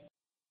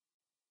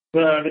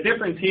 The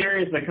difference here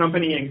is the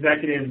company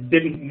executives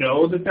didn't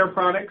know that their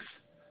products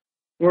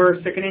were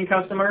sickening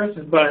customers,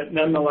 but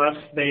nonetheless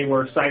they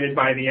were cited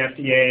by the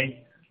FDA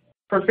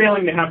for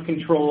failing to have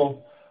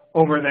control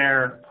over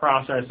their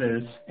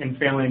processes and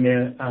failing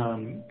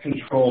to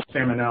control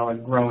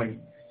salmonella growing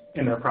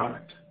in their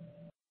product.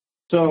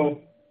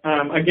 So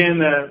again,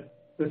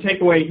 the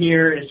takeaway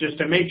here is just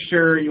to make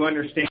sure you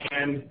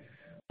understand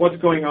what's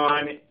going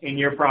on in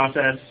your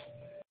process,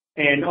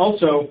 and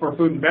also for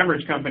food and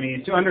beverage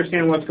companies to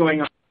understand what's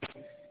going on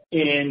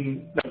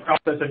in the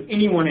process of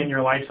anyone in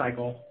your life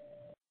cycle.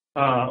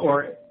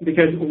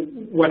 Because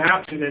what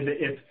happens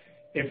is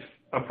if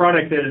a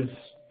product is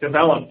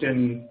developed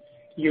and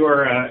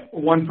you're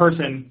one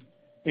person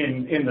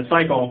in the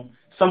cycle,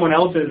 someone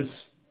else's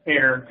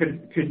error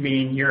could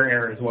mean your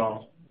error as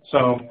well.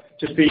 So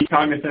just be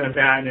cognizant of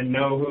that and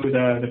know who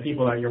the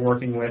people that you're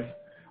working with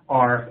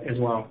are as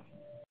well.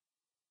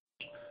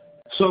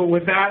 So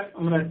with that,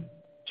 I'm going to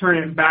turn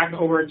it back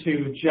over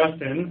to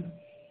Justin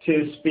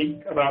to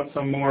speak about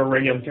some more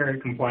regulatory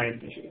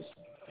compliance issues.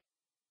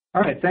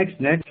 All right, thanks,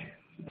 Nick.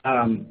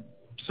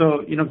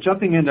 So,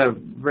 jumping into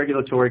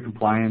regulatory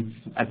compliance,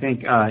 I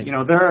think,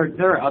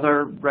 there are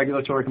other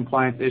regulatory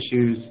compliance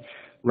issues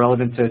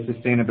relevant to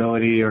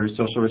sustainability or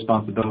social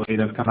responsibility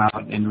that have come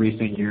out in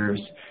recent years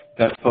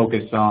that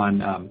focus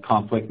on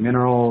conflict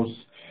minerals,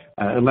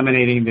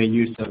 eliminating the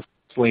use of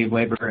slave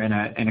labor in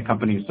a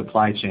company's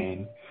supply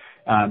chain.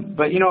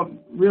 But,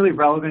 really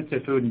relevant to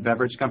food and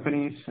beverage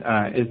companies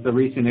is the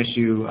recent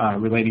issue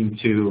relating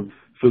to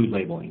food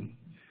labeling.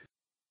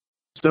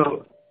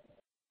 So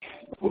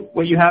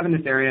what you have in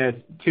this area is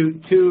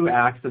two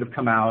acts that have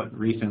come out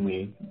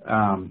recently.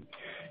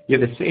 You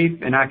have the Safe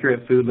and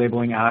Accurate Food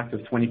Labeling Act of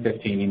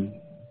 2015,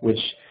 which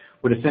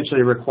would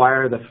essentially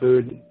require the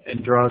Food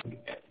and Drug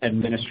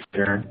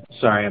Administrator,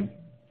 sorry, I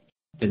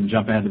didn't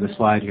jump ahead to the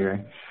slide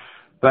here,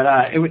 but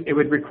it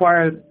would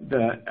require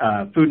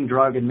the Food and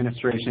Drug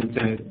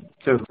Administration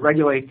to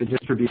regulate the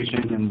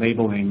distribution and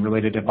labeling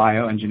related to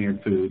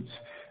bioengineered foods,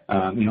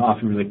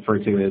 often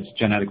referred to as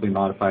genetically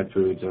modified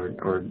foods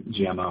or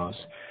GMOs.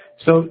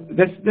 So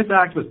this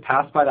act was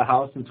passed by the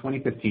House in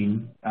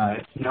 2015.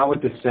 It's now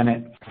with the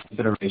Senate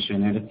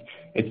consideration, and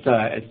it's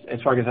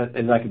as far as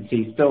I can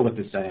see, still with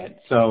the Senate.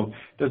 So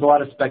there's a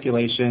lot of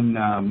speculation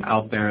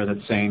out there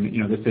that's saying,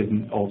 this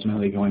isn't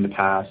ultimately going to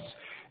pass,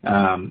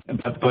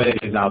 but it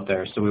is out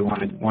there. So we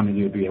wanted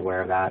you to be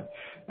aware of that.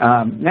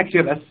 Next,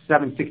 you have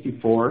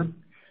S-764,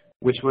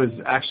 which was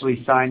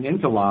actually signed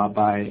into law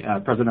by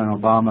President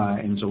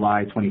Obama in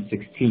July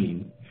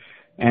 2016.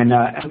 And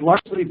has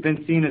largely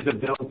been seen as a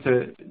bill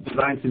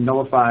designed to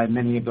nullify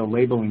many of the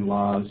labeling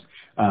laws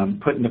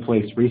put into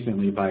place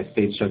recently by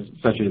states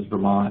such as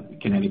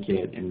Vermont,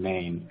 Connecticut, and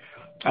Maine.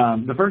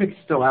 The verdict's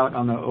still out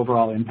on the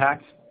overall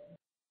impact.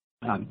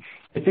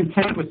 Its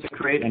intent was to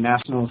create a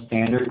national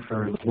standard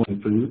for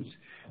labeling foods,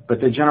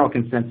 but the general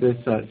consensus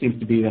seems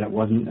to be that it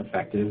wasn't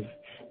effective,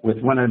 with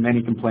one of the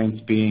many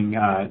complaints being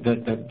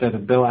that the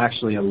bill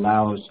actually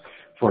allows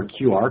for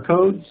QR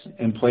codes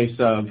in place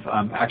of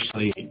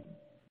actually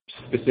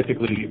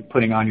specifically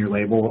putting on your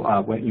label,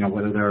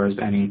 whether there is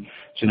any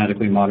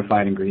genetically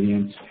modified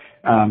ingredients.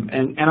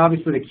 And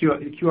obviously the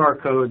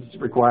QR codes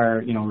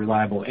require,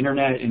 reliable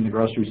internet in the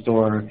grocery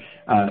store,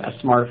 a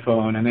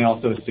smartphone, and they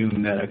also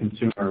assume that a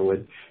consumer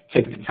would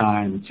take the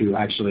time to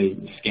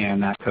actually scan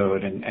that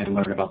code and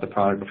learn about the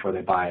product before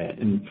they buy it.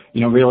 And,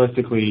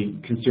 realistically,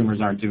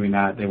 consumers aren't doing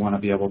that. They want to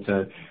be able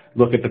to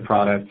look at the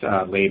product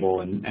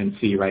label and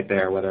see right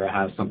there whether it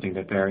has something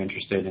that they're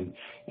interested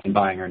in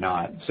buying or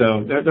not.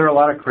 So there are a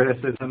lot of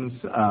criticisms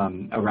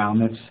around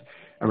this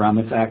around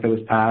this act that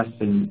was passed,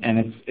 and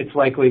it's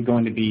likely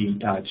going to be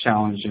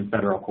challenged in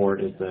federal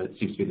court, as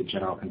seems to be the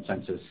general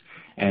consensus,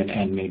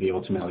 and maybe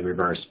ultimately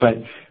reversed. But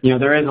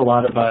there is a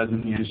lot of buzz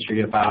in the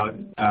industry about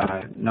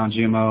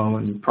non-GMO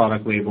and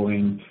product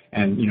labeling,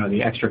 and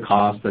the extra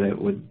cost that it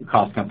would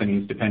cost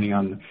companies depending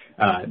on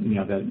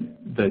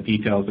the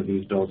details of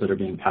these bills that are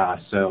being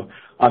passed. So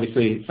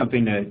obviously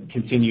something to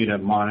continue to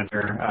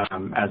monitor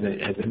as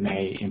it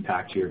may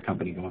impact your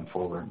company going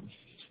forward.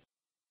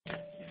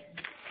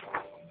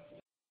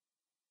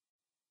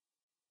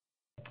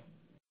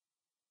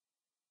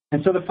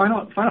 And so the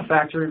final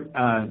factor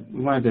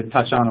we wanted to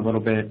touch on a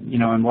little bit,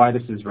 and why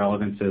this is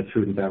relevant to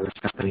food and beverage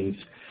companies,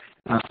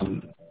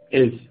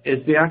 is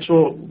the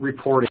actual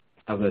reporting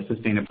of the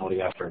sustainability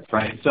efforts,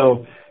 right?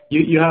 So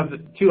you have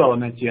two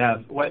elements. You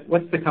have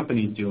what's the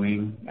company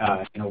doing,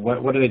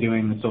 what are they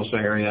doing in the social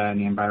area and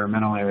the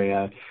environmental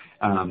area,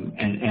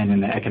 and in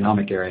the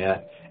economic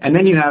area, and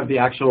then you have the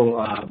actual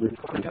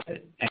reporting of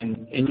it.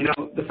 And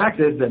the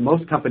fact is that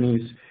most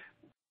companies,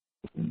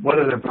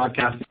 whether they're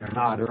broadcasting or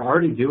not, are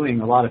already doing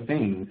a lot of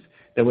things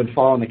that would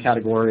fall in the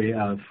category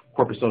of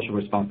corporate social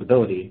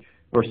responsibility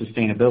or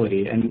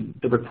sustainability, and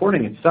the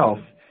reporting itself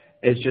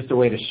is just a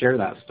way to share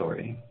that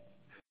story.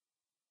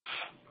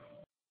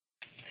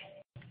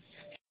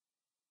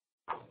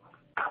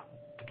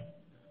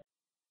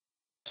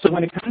 So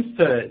when it comes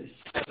to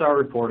CSR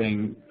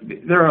reporting,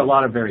 there are a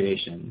lot of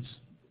variations.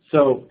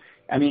 So,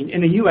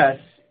 in the U.S.,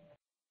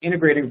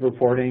 integrated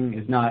reporting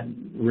is not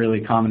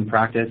really common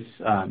practice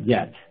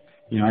yet.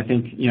 I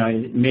think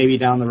maybe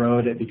down the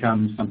road it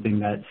becomes something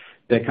that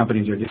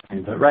companies are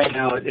doing, but right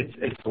now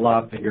it's a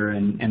lot bigger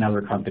in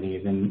other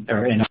companies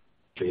or in other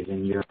countries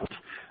in Europe,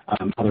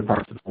 other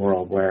parts of the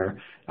world, where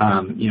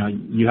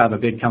you have a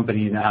big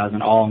company that has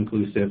an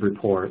all-inclusive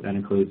report that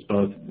includes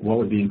both what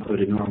would be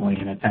included normally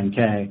in a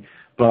 10K,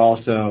 but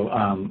also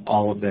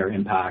all of their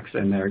impacts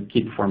and their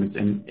key performance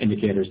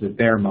indicators that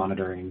they're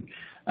monitoring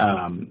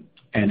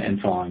and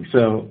following.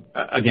 So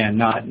again,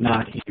 not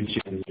huge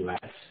in the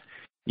U.S.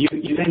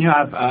 You then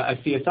have a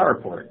CSR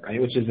report,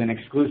 right, which is an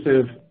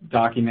exclusive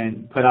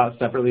document put out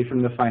separately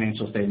from the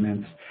financial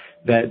statements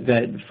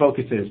that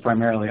focuses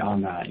primarily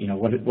on that.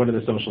 What are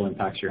the social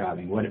impacts you're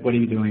having? What are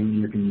you doing in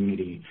your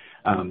community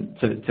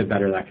to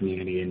better that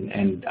community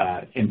and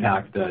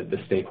impact the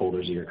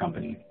stakeholders of your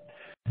company?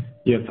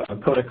 You have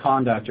a code of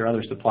conduct or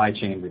other supply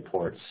chain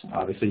reports.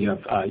 Obviously, you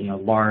have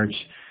large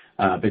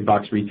big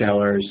box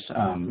retailers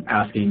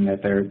asking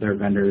that their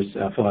vendors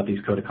fill out these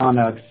code of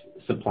conducts,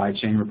 supply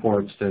chain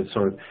reports to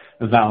sort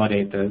of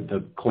validate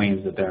the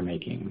claims that they're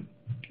making.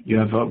 You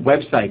have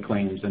website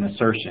claims and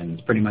assertions.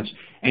 Pretty much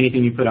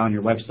anything you put on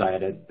your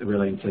website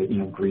relating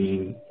to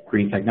green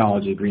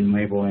technology, green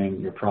labeling,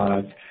 your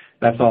product,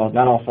 that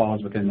all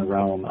falls within the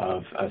realm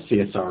of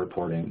CSR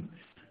reporting.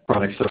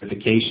 Product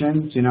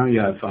certifications, you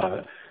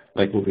have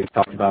like what we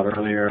talked about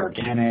earlier,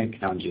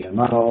 organic,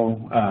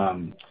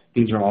 non-GMO.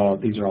 These are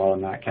all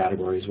in that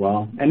category as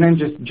well. And then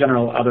just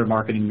general other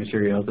marketing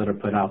materials that are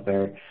put out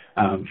there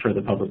for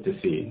the public to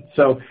see.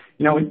 So,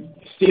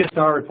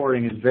 CSR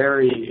reporting is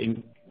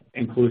very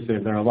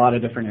inclusive. There are a lot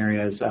of different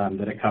areas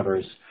that it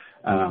covers.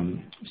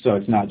 So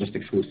it's not just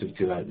exclusive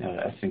to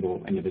a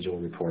single individual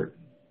report.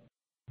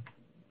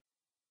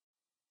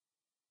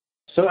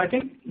 So I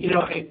think,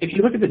 if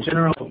you look at the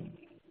general,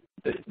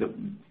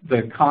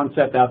 the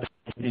concept out there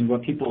and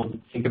what people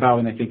think about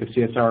when they think of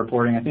CSR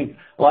reporting, I think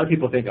a lot of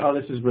people think, oh,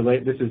 this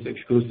is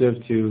exclusive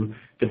to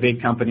the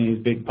big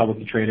companies, big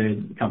publicly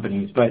traded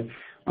companies. But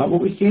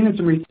what we've seen in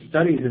some recent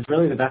studies is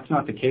really that that's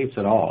not the case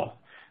at all.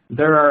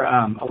 There are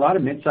a lot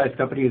of mid-sized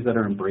companies that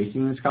are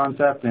embracing this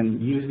concept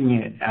and using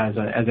it as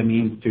a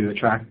means to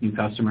attract new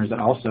customers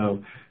and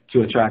also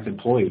to attract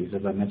employees.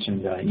 As I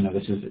mentioned,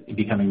 this is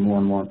becoming more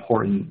and more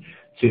important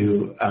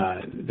to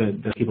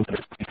the people that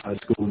are coming out of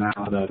school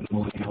now, the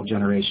millennial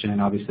generation.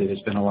 Obviously,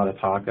 there's been a lot of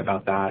talk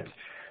about that,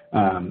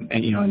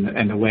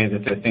 and the way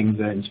that the things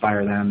that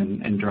inspire them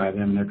and drive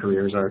them in their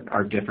careers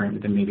are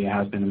different than maybe it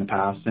has been in the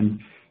past. And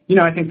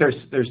I think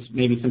there's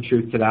maybe some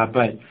truth to that,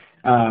 but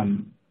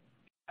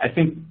I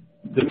think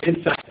the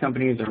mid-sized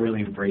companies are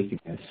really embracing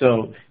this.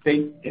 So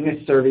in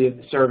this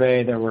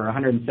survey, there were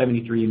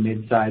 173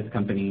 mid-sized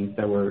companies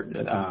that were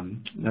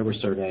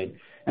surveyed,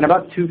 and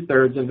about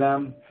 2/3 of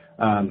them,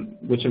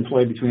 which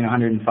employ between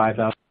 100 and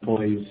 5,000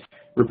 employees,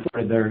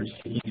 reported they're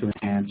seeking to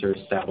enhance or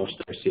establish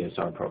their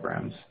CSR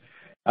programs.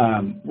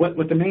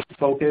 What the main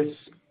focus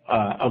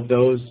of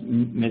those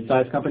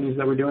mid-sized companies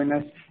that were doing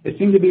this, it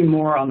seemed to be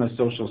more on the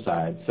social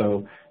side.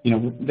 So,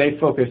 they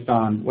focused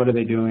on what are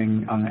they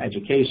doing on the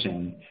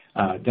education,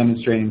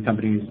 demonstrating the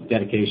company's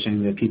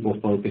dedication to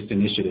people-focused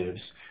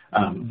initiatives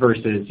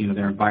versus,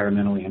 their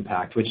environmental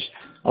impact, which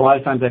a lot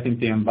of times I think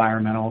the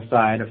environmental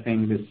side of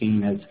things is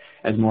seen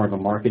as more of a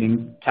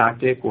marketing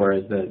tactic,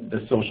 whereas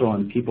the social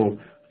and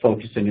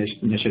people-focused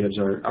initiatives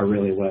are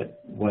really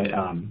what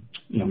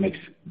makes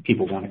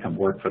people want to come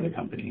work for the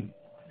company.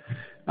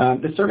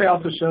 The survey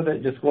also showed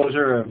that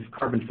disclosure of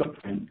carbon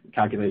footprint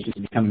calculations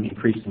is becoming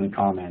increasingly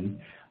common.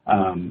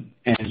 and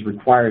is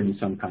required in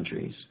some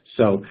countries.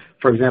 So,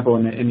 for example,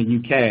 in the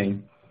UK,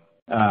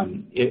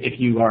 if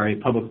you are a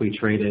publicly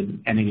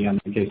traded entity on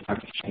the UK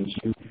Stock Exchange,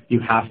 you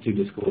have to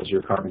disclose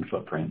your carbon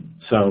footprint.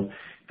 So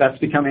that's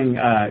becoming,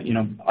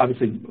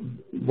 obviously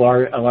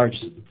a large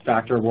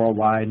factor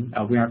worldwide.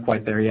 We aren't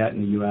quite there yet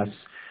in the US,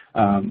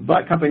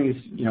 but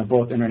companies,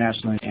 both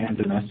internationally and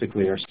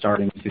domestically, are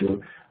starting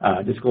to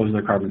disclose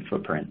their carbon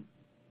footprint.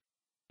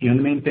 The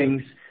main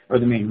things or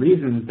the main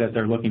reasons that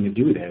they're looking to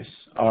do this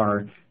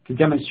are to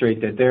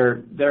demonstrate that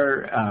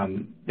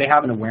they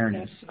have an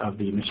awareness of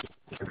the emissions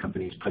that their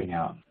company is putting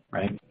out,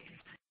 right?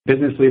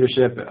 Business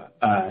leadership,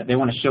 they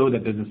want to show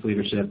that business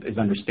leadership is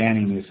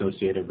understanding the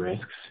associated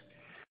risks,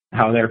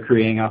 how they're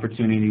creating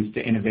opportunities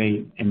to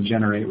innovate and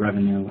generate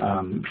revenue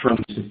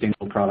from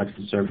sustainable products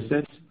and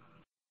services.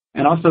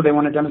 And also they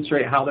want to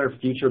demonstrate how they're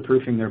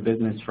future-proofing their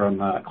business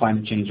from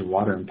climate change and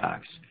water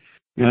impacts.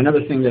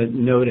 Another thing to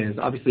note is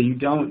obviously you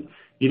don't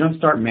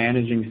start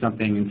managing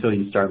something until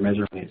you start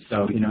measuring it.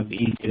 So, it's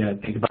easy to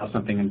think about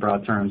something in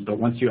broad terms, but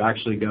once you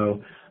actually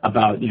go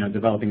about,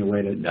 developing a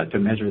way to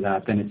measure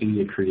that, then it's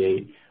easy to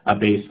create a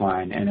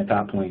baseline, and at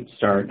that point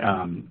start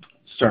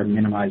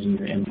minimizing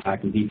your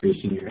impact and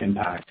decreasing your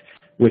impact,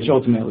 which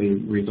ultimately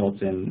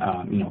results in,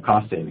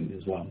 cost savings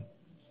as well.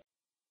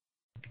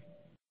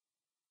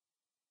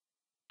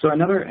 So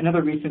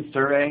another recent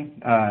survey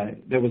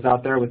that was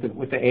out there with the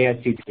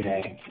AIC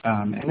today,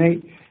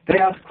 and they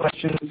asked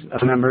questions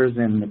of members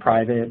in the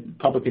private,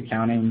 public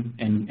accounting,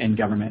 and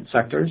government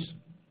sectors.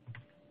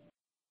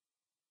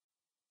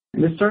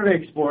 And this survey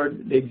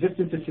explored the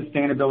existence of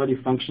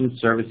sustainability function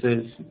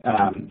services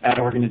at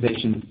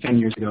organizations 10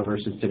 years ago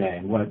versus today,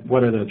 and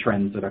what are the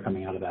trends that are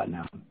coming out of that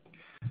now.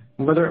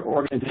 And whether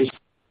organizations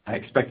are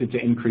expected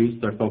to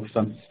increase their focus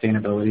on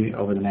sustainability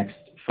over the next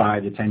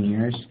 5 to 10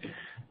 years,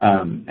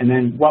 and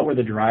then what were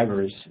the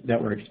drivers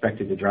that were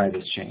expected to drive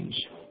this change.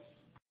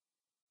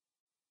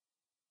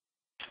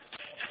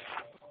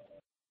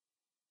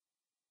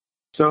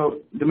 So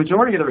the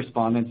majority of the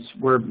respondents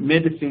were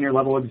mid to senior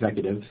level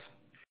executives.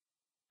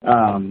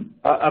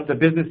 Of the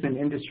business and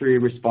industry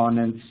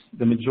respondents,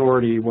 the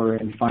majority were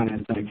in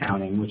finance and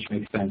accounting, which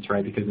makes sense,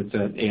 right, because it's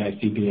an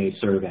AICPA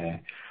survey.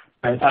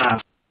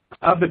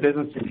 Of the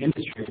business and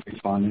industry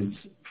respondents,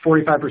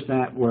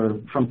 45% were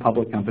from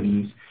public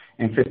companies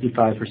and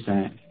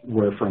 55%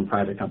 were from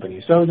private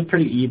companies. So it was a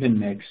pretty even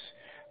mix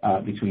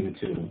between the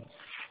two.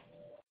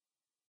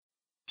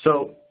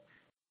 So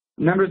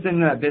members in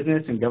the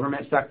business and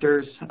government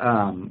sectors,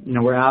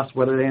 were asked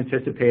whether they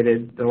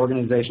anticipated the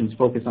organization's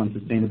focus on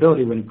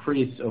sustainability would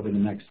increase over the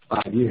next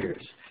 5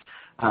 years.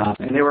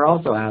 And they were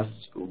also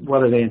asked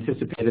whether they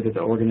anticipated that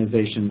the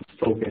organization's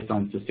focus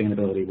on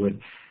sustainability would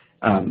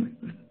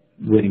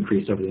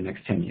increase over the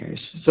next 10 years.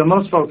 So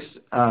most folks,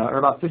 or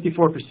about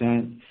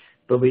 54%,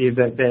 believe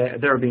that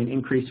there will be an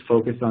increased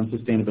focus on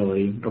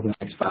sustainability over the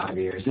next 5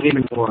 years, and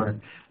even more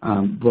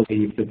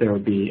believe that there will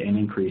be an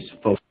increased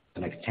focus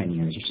the next 10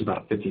 years, which is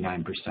about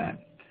 59%.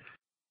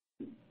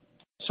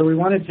 So we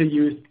wanted to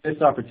use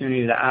this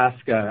opportunity to ask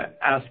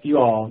you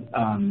all,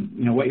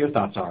 what your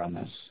thoughts are on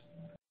this.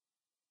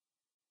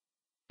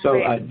 So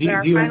do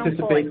you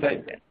anticipate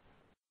that?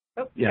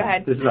 Oh, yeah, go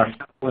ahead. This is our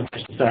final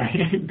question.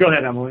 Sorry. Go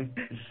ahead, Emily.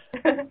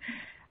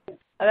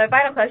 The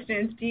final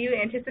question is, do you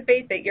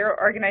anticipate that your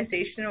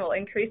organization will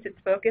increase its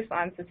focus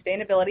on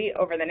sustainability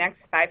over the next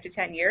 5 to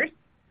 10 years?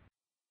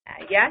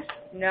 Yes,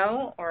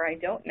 no, or I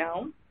don't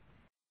know.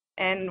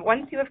 And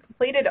once you have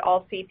completed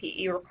all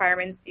CPE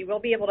requirements, you will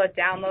be able to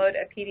download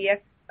a PDF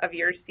of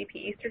your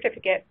CPE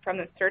certificate from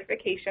the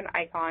certification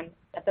icon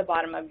at the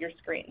bottom of your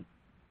screen.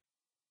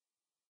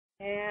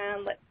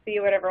 And let's see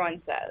what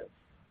everyone says.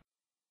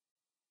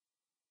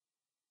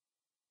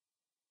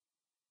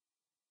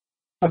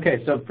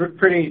 Okay, so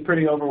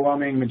pretty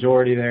overwhelming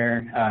majority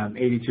there.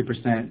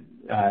 82%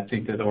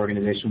 think that the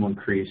organization will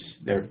increase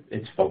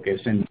its focus,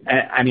 and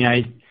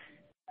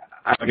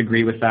I would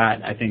agree with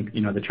that. I think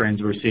the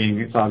trends we're seeing,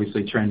 it's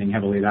obviously trending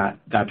heavily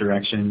that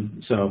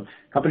direction. So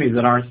companies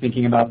that aren't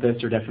thinking about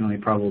this are definitely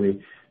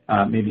probably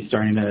maybe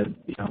starting to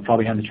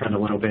probably on the trend a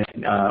little bit,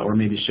 or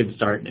maybe should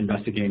start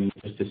investigating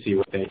just to see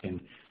what they can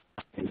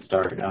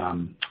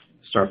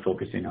start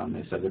focusing on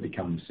this as it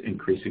becomes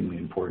increasingly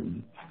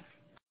important.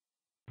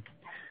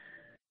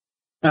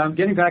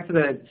 Getting back to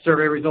the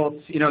survey results,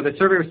 the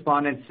survey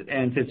respondents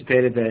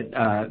anticipated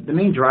that the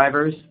main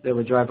drivers that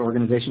would drive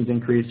organizations'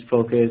 increased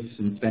focus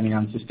and spending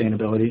on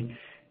sustainability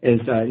is,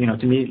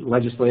 to meet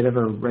legislative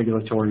or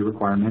regulatory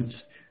requirements.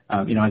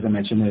 As I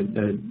mentioned,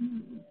 the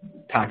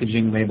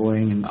packaging,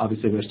 labeling, and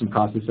obviously there's some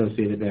costs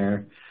associated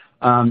there.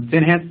 To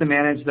enhance to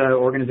manage the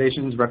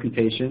organization's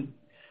reputation,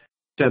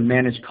 to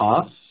manage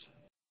costs,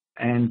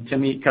 and to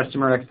meet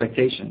customer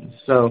expectations.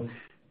 So,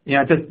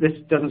 this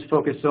doesn't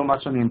focus so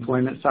much on the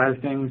employment side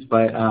of things,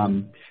 but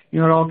it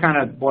all kind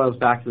of boils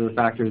back to the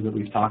factors that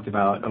we've talked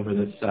about over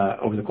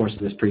the course of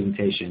this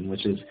presentation,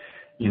 which is,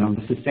 the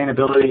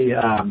sustainability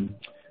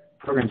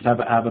programs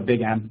have a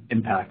big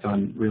impact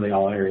on really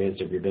all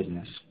areas of your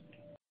business.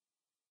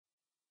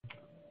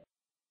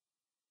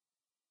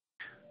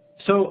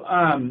 So,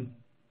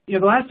 the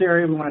last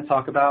area we want to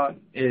talk about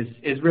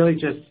is really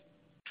just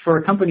for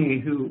a company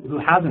who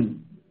hasn't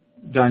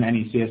done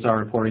any CSR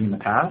reporting in the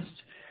past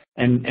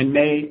and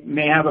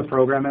may have a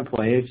program in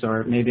place,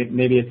 or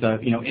maybe it's a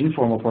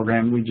informal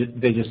program.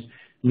 They just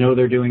know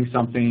they're doing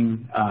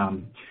something,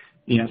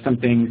 some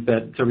things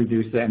to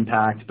reduce the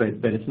impact, but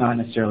it's not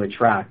necessarily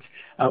tracked.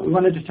 We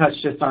wanted to touch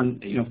just on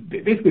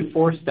basically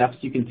 4 steps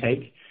you can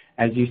take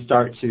as you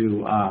start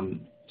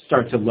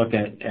to look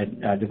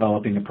at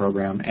developing a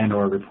program and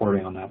or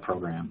reporting on that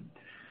program.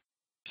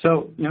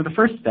 So, the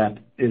first step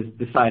is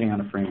deciding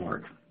on a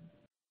framework.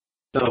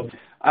 So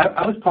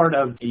I was part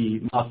of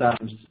the Moss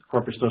Adams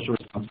Corporate Social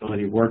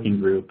Responsibility Working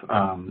Group,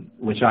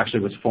 which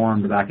actually was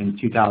formed back in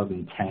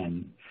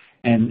 2010.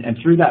 And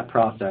through that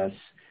process,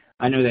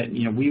 I know that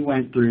we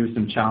went through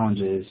some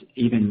challenges,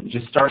 even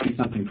just starting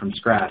something from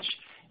scratch.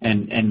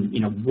 And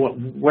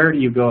where do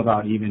you go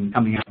about even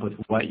coming up with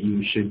what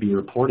you should be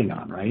reporting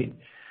on, right?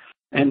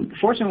 And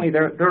fortunately,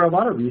 there are a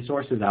lot of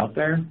resources out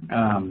there.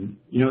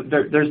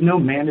 There's no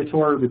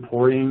mandatory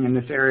reporting in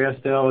this area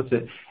still.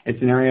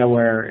 It's an area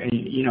where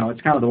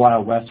it's kind of the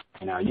Wild West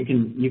right now. You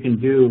can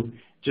do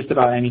just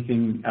about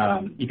anything.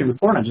 You can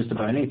report on just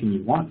about anything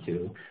you want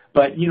to,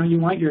 but you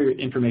want your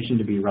information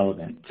to be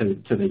relevant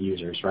to the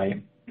users,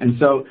 right? And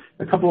so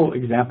a couple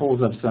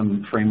examples of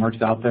some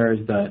frameworks out there is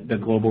the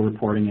Global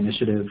Reporting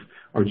Initiative,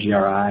 or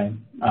GRI,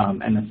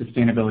 and the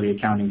Sustainability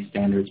Accounting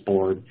Standards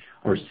Board,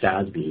 or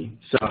SASB.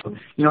 So,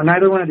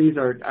 neither one of these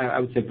are, I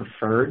would say,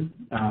 preferred,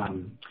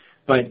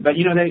 but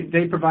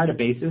they provide a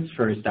basis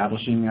for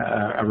establishing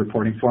a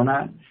reporting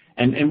format.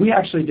 And we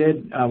actually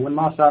did, when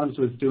Moss Adams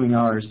was doing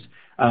ours,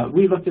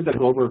 we looked at the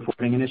Global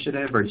Reporting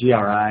Initiative, or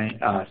GRI,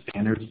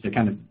 standards to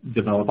kind of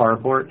develop our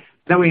report.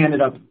 Then we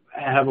ended up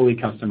heavily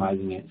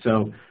customizing it.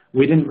 So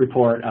we didn't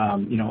report,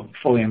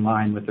 fully in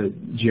line with the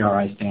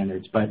GRI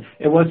standards, but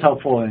it was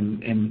helpful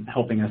in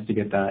helping us to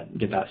get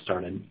that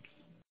started.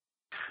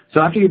 So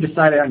after you've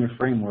decided on your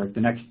framework, the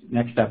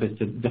next step is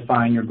to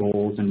define your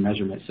goals and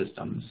measurement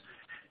systems.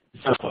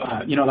 So,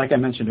 like I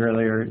mentioned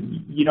earlier,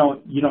 you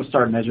don't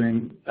start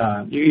measuring,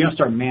 you don't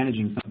start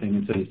managing something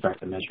until you start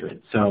to measure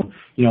it. So,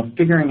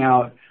 figuring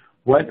out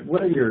what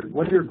are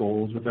your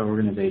goals with the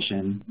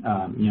organization,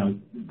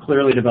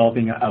 clearly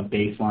developing a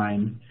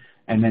baseline,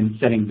 and then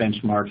setting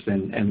benchmarks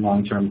and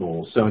long-term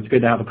goals. So it's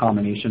good to have a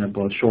combination of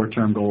both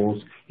short-term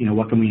goals,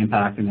 what can we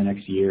impact in the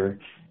next year,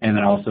 and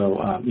then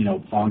also,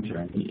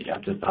 long-term,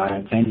 up to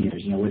 5, 10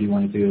 years, what do you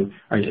want to do,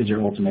 or is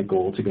your ultimate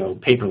goal to go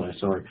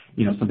paperless, or,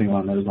 something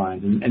along those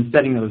lines, and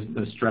setting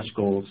those stretch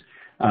goals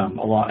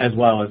as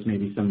well as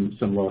maybe some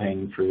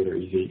low-hanging fruit or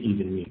easy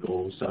to meet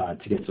goals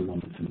to get some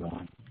momentum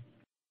going.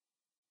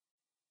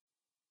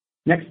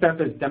 Next step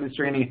is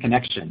demonstrating a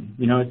connection.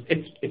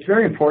 It's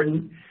very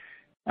important.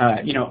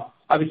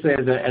 Obviously,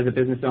 as a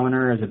business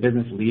owner, as a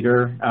business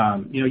leader,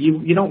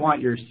 you don't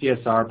want your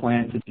CSR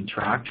plan to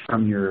detract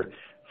from your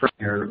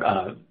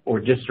or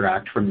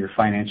distract from your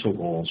financial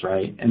goals,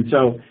 right? And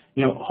so,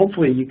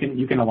 hopefully you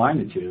can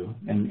align the two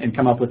and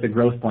come up with a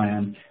growth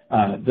plan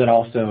that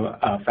also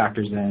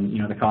factors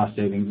in, the cost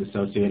savings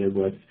associated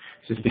with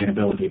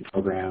sustainability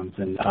programs,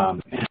 and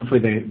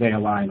hopefully they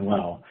align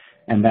well,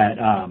 and that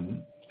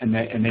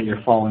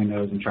you're following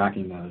those and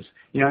tracking those.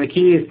 The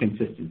key is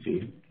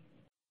consistency.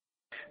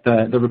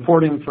 The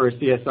reporting for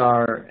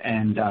CSR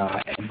and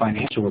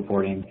financial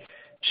reporting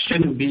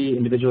shouldn't be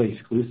individually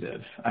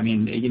exclusive. I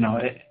mean,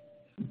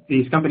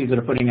 these companies that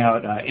are putting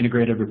out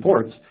integrated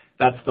reports,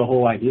 that's the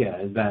whole idea,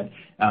 is that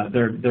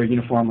they're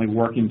uniformly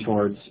working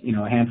towards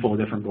a handful of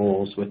different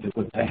goals with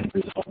the end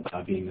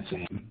result being the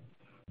same.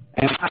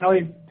 And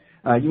finally,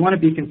 you want to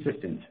be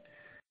consistent.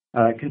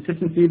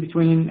 Consistency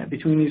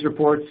between these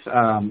reports,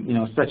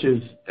 such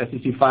as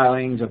SEC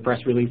filings or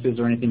press releases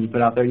or anything you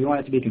put out there, you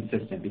want it to be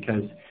consistent,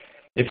 because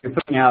if you're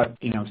putting out,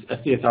 a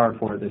CSR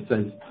report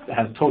that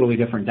has totally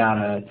different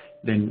data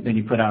than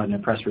you put out in a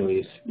press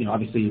release,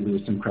 obviously you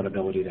lose some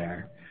credibility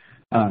there.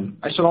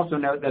 I should also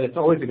note that it's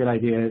always a good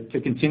idea to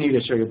continue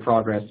to show your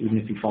progress even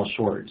if you fall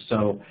short.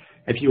 So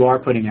if you are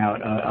putting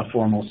out a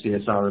formal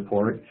CSR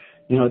report,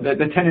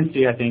 the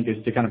tendency, I think,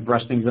 is to kind of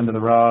brush things under the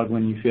rug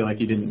when you feel like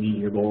you didn't meet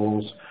your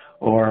goals,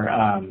 or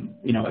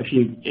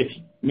if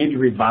maybe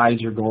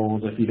revise your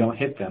goals if you don't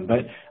hit them.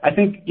 But I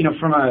think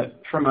from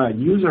a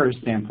user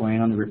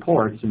standpoint on the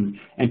reports and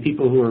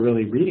people who are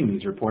really reading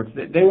these reports,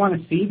 they want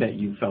to see that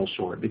you fell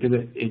short, because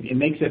it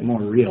makes it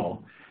more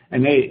real.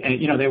 And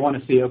they want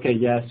to see, okay,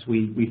 yes,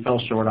 we fell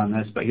short on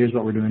this, but here's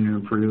what we're doing to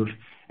improve.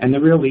 And the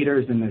real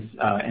leaders in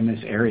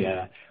this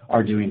area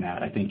are doing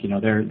that. I think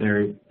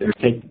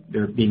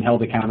they're being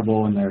held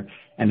accountable, and they're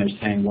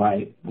saying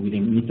why we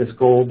didn't meet this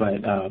goal,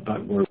 but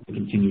we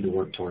continue to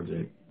work towards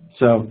it.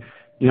 So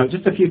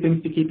just a few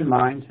things to keep in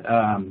mind.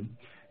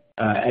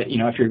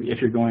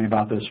 If you're going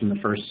about this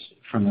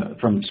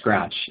from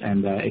scratch,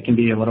 and it can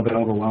be a little bit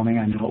overwhelming.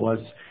 I know it was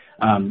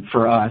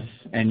for us,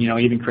 and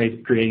even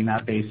creating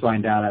that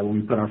baseline data when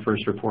we put our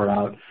first report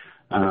out.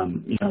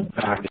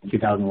 Back in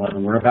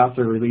 2011, we're about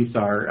to release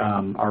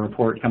our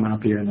report coming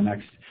up here in the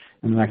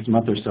in the next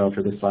month or so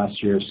for this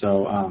last year.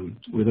 So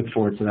we look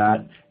forward to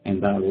that,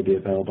 and that will be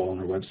available on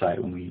our website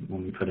when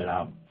we put it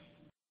out.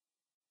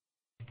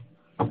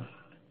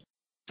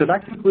 So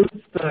that concludes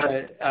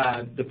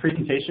the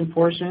presentation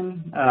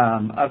portion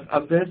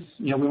of this.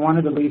 We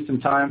wanted to leave some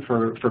time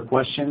for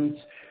questions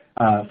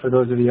for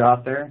those of you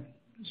out there.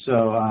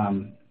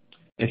 So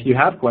if you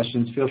have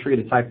questions, feel free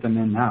to type them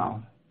in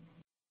now.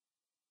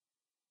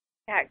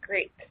 Yeah,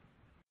 great.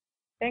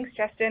 Thanks,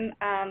 Justin.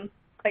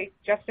 Like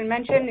Justin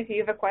mentioned, if you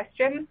have a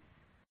question,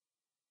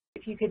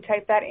 if you could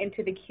type that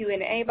into the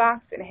Q&A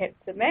box and hit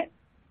submit.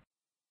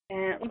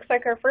 And it looks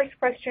like our first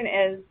question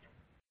is,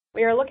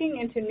 we are looking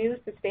into new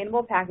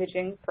sustainable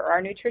packaging for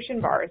our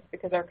nutrition bars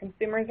because our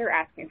consumers are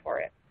asking for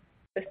it.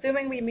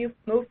 Assuming we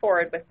move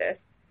forward with this,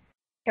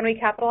 can we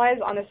capitalize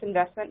on this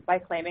investment by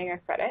claiming a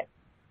credit?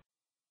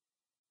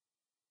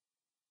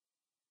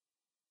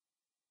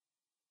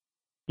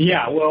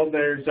 Yeah, well,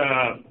 this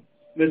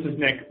is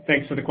Nick.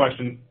 Thanks for the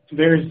question.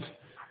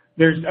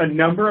 There's a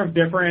number of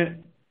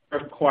different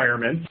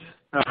requirements,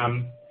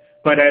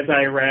 but as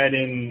I read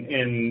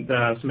in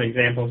some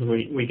examples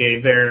we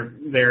gave, there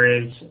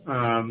is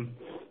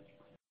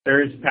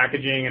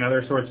packaging and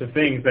other sorts of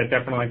things that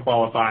definitely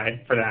qualify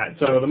for that.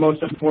 So the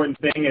most important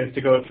thing is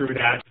to go through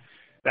that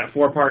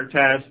 4-part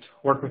test,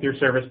 work with your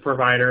service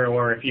provider,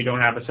 or if you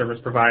don't have a service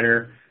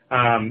provider,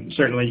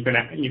 certainly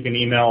you can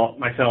email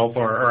myself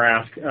or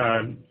ask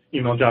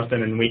email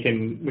Justin, and we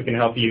can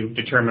help you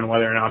determine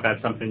whether or not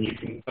that's something you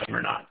can claim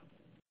or not.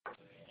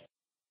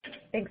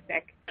 Thanks,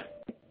 Nick.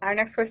 Our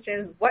next question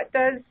is, what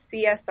does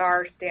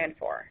CSR stand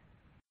for?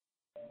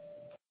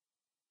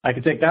 I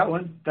can take that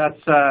one. That's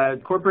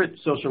corporate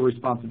social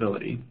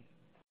responsibility.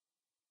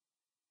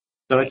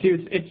 So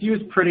it's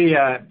used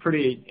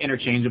pretty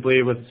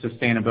interchangeably with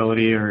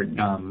sustainability or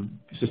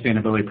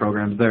sustainability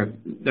programs. There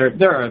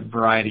are a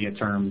variety of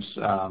terms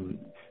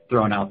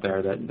thrown out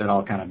there that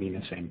all kind of mean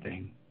the same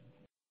thing.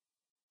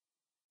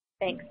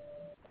 Thanks.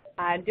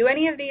 Do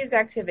any of these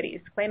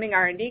activities, claiming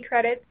R&D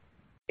credits,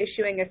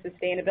 issuing a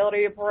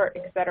sustainability report,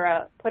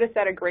 etc., put us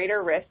at a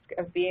greater risk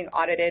of being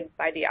audited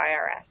by the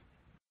IRS?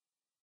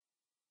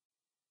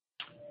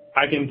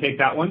 I can take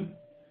that one.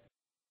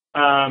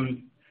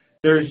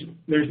 There's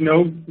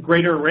no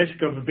greater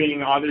risk of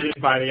being audited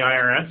by the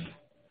IRS.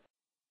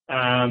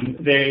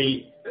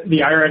 The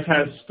IRS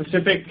has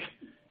specific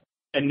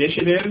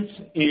initiatives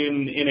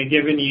in a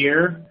given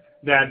year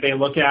that they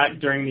look at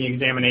during the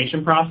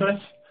examination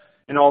process.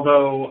 And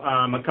although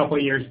a couple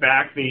of years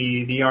back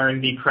the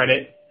R&D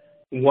credit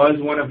was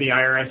one of the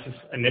IRS's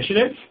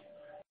initiatives,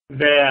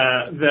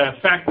 the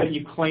fact that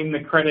you claim the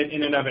credit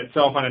in and of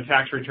itself on a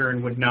tax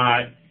return would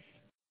not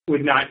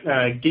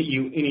get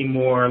you any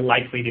more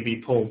likely to be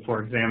pulled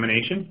for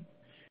examination.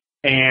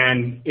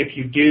 And if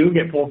you do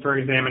get pulled for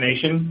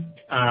examination,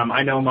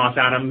 I know Moss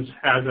Adams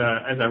has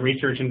a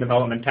research and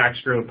development tax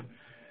group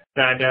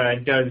that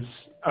does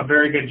a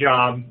very good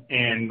job,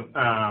 and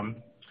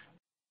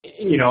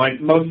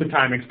most of the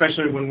time,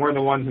 especially when we're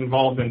the ones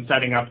involved in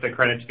setting up the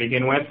credit to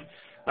begin with,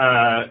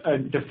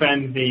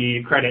 defend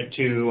the credit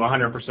to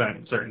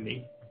 100%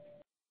 certainty.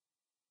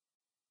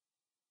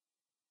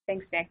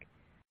 Thanks, Nick.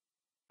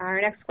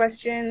 Our next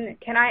question,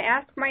 can I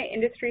ask my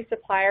industry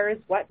suppliers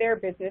what their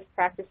business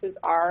practices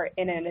are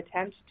in an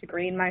attempt to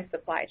green my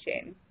supply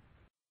chain?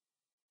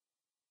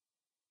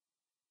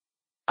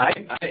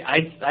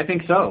 I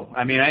think so.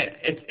 I mean,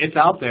 it's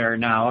out there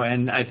now,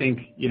 and I think,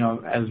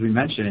 as we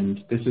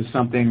mentioned, this is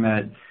something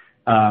that,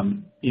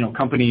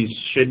 companies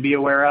should be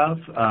aware of,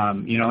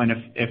 and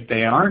if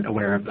they aren't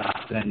aware of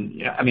that, then,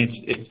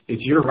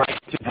 it's your right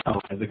to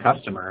know as a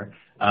customer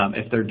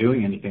if they're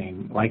doing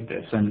anything like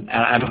this. And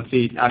I don't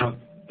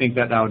think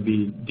that would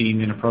be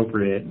deemed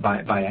inappropriate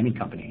by any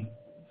company.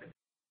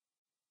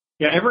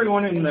 Yeah,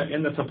 everyone in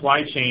the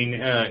supply chain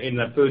in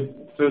the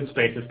food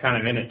space is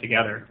kind of in it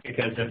together,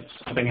 because if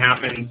something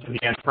happens to the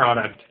end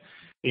product,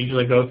 they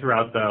usually go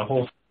throughout the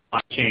whole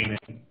supply chain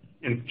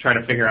and try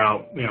to figure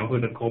out who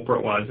the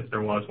culprit was, if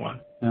there was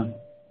one. Yeah.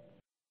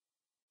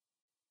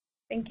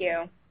 Thank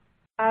you.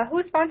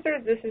 Who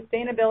sponsors the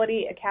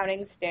Sustainability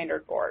Accounting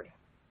Standard Board?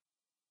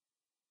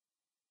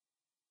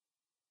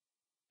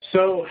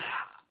 So,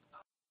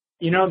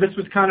 this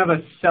was kind of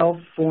a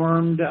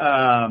self-formed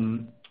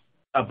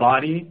a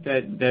body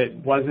that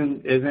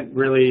isn't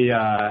really,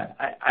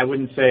 I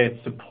wouldn't say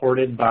it's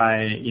supported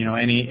by,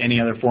 any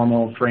other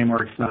formal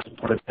framework. It's not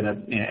supported by the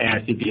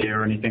AICPA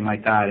or anything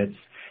like that.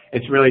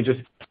 It's really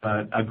just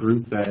a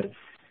group that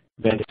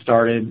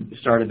started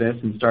this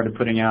and started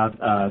putting out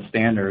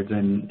standards,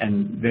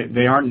 and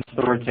they aren't an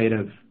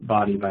authoritative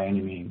body by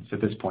any means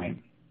at this point.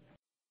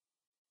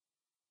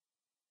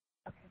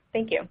 Okay,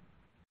 thank you.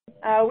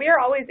 We are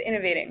always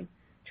innovating,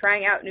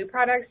 trying out new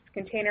products,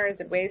 containers,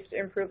 and ways to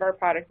improve our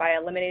product by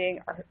eliminating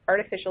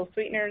artificial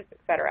sweeteners,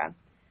 etc.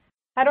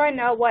 How do I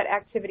know what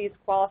activities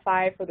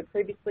qualify for the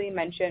previously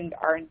mentioned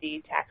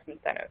R&D tax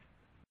incentive?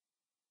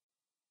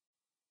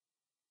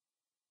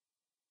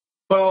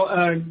 Well,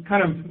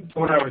 kind of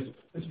what I was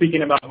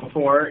speaking about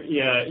before,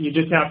 you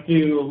just have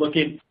to look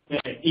at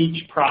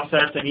each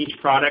process and each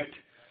product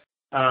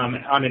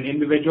on an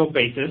individual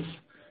basis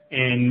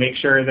and make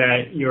sure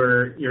that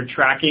you're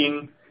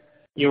tracking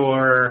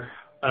your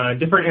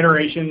different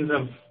iterations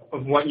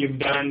of what you've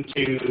done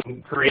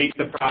to create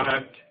the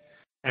product.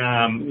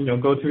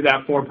 Go through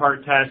that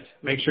 4-part test.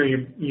 Make sure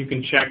you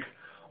can check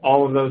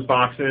all of those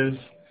boxes.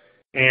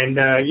 And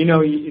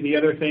the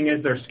other thing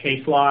is there's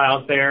case law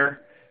out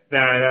there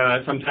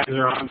that sometimes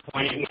are on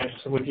point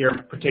with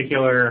your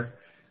particular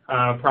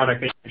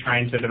product that you're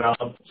trying to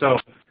develop. So,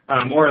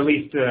 or at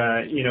least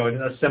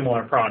a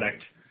similar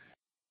product.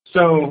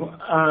 So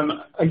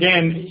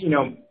again,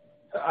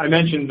 I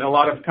mentioned a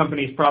lot of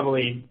companies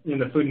probably in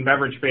the food and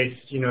beverage space,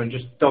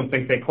 just don't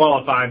think they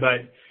qualify,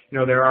 but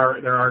there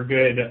are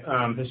good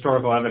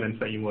historical evidence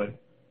that you would.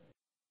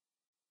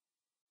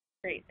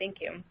 Great, thank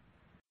you.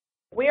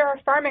 We are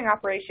a farming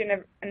operation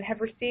and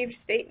have received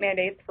state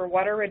mandates for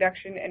water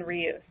reduction and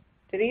reuse.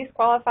 Do these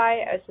qualify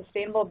as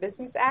sustainable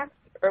business acts,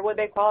 or would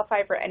they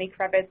qualify for any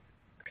credits,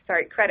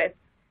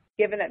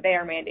 given that they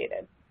are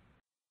mandated?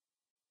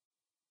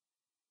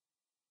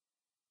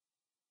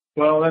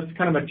 Well, that's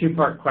kind of a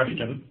 2-part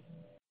question.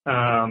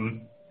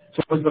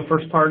 So what was the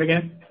first part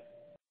again?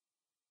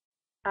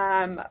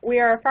 We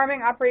are a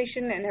farming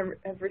operation and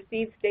have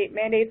received state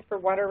mandates for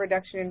water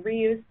reduction and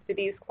reuse. Do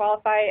these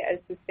qualify as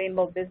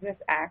sustainable business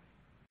acts,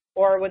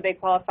 or would they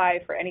qualify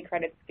for any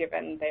credits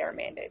given they are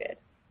mandated?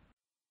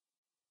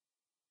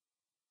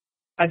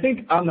 I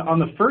think on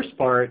the first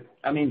part,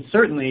 I mean,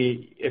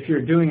 certainly if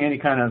you're doing any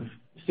kind of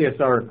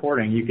CSR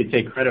reporting, you could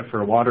take credit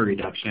for water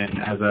reduction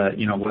as a,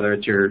 whether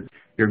it's your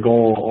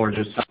goal or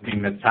just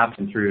something that's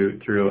happened through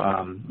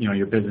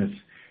your business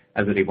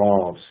as it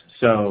evolves.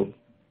 So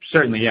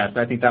certainly, yes,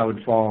 I think that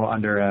would fall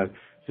under a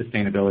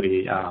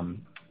sustainability,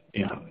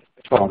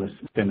 fall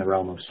within the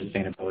realm of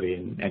sustainability,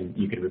 and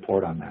you could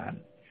report on that.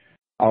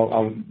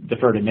 I'll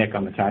defer to Nick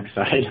on the tax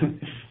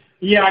side.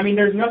 Yeah, I mean,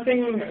 there's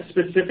nothing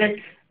specific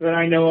that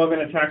I know of in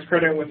a tax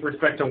credit with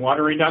respect to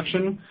water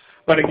reduction.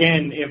 But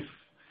again, if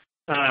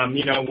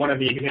one of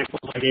the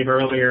examples I gave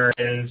earlier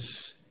is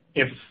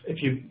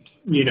if you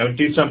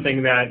do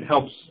something that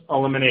helps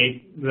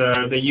eliminate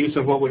the use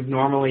of what would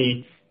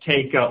normally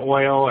take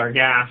oil or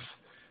gas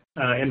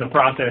in the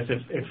process,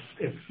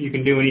 if you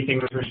can do anything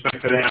with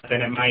respect to that,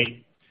 then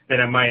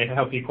it might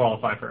help you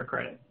qualify for a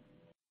credit.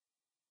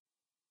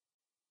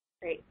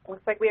 Great.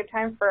 Looks like we have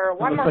time for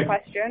one more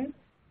question.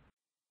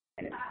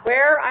 And it's,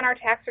 where on our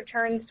tax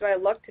returns do I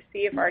look to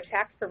see if our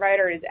tax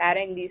provider is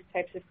adding these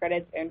types of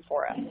credits in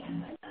for us?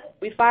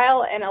 We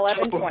file an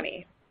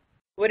 1120.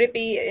 Would it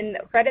be in the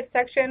credit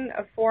section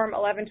of Form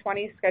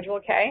 1120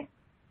 Schedule K?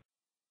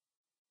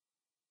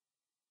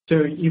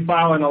 So you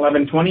file an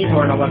 1120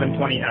 or an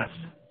 1120S?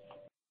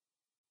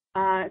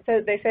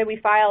 So they say we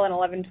file an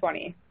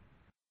 1120.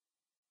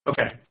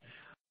 Okay.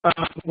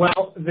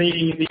 Well,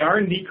 the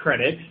R&D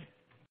credit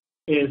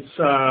is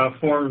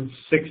Form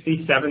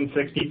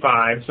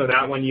 6765, so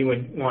that one you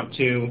would want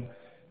to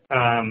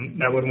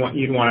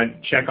you'd want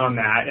to check on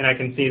that. And I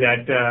can see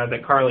that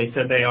Carly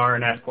said they are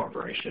an S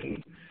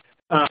corporation.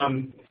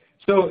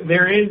 So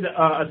there is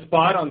a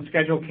spot on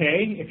Schedule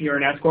K if you're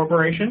an S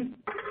corporation,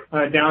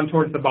 down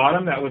towards the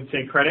bottom that would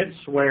say credits,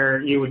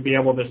 where you would be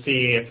able to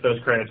see if those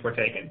credits were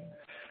taken.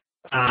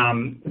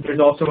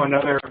 There's also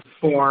another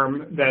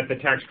form that the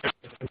tax credits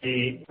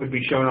would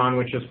be shown on,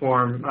 which is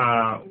Form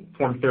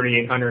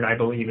 3800, I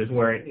believe, is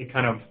where it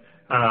kind of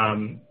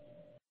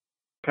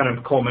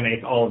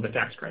culminates all of the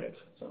tax credits.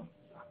 So.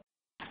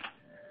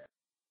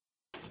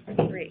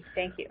 Great,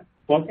 thank you.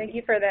 Well, thank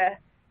you for the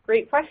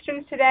great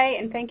questions today,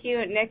 and thank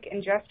you, Nick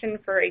and Justin,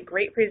 for a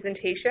great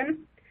presentation.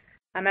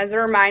 As a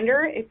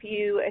reminder, if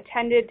you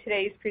attended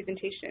today's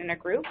presentation in a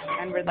group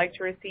and would like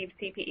to receive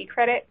CPE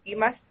credit, you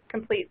must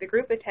complete the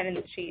group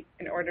attendance sheet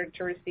in order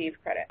to receive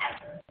credit.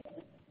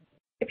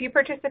 If you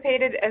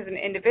participated as an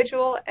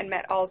individual and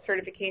met all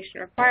certification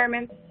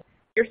requirements,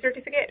 your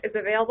certificate is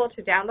available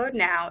to download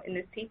now in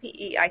the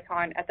CPE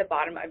icon at the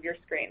bottom of your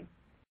screen.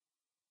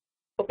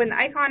 Open the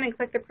icon and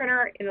click the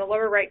printer in the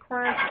lower right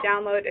corner to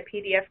download a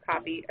PDF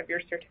copy of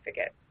your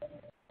certificate.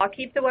 I'll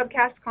keep the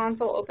webcast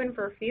console open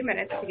for a few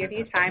minutes to give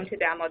you time to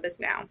download this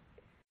now.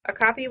 A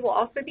copy will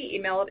also be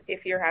emailed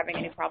if you're having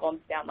any problems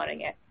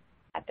downloading it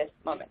at this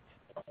moment.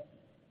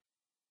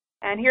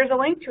 And here's a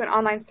link to an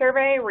online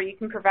survey where you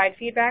can provide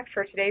feedback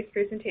for today's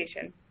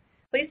presentation.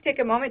 Please take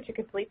a moment to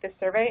complete this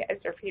survey, as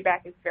your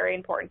feedback is very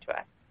important to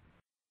us.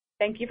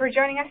 Thank you for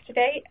joining us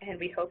today, and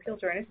we hope you'll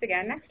join us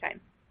again next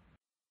time.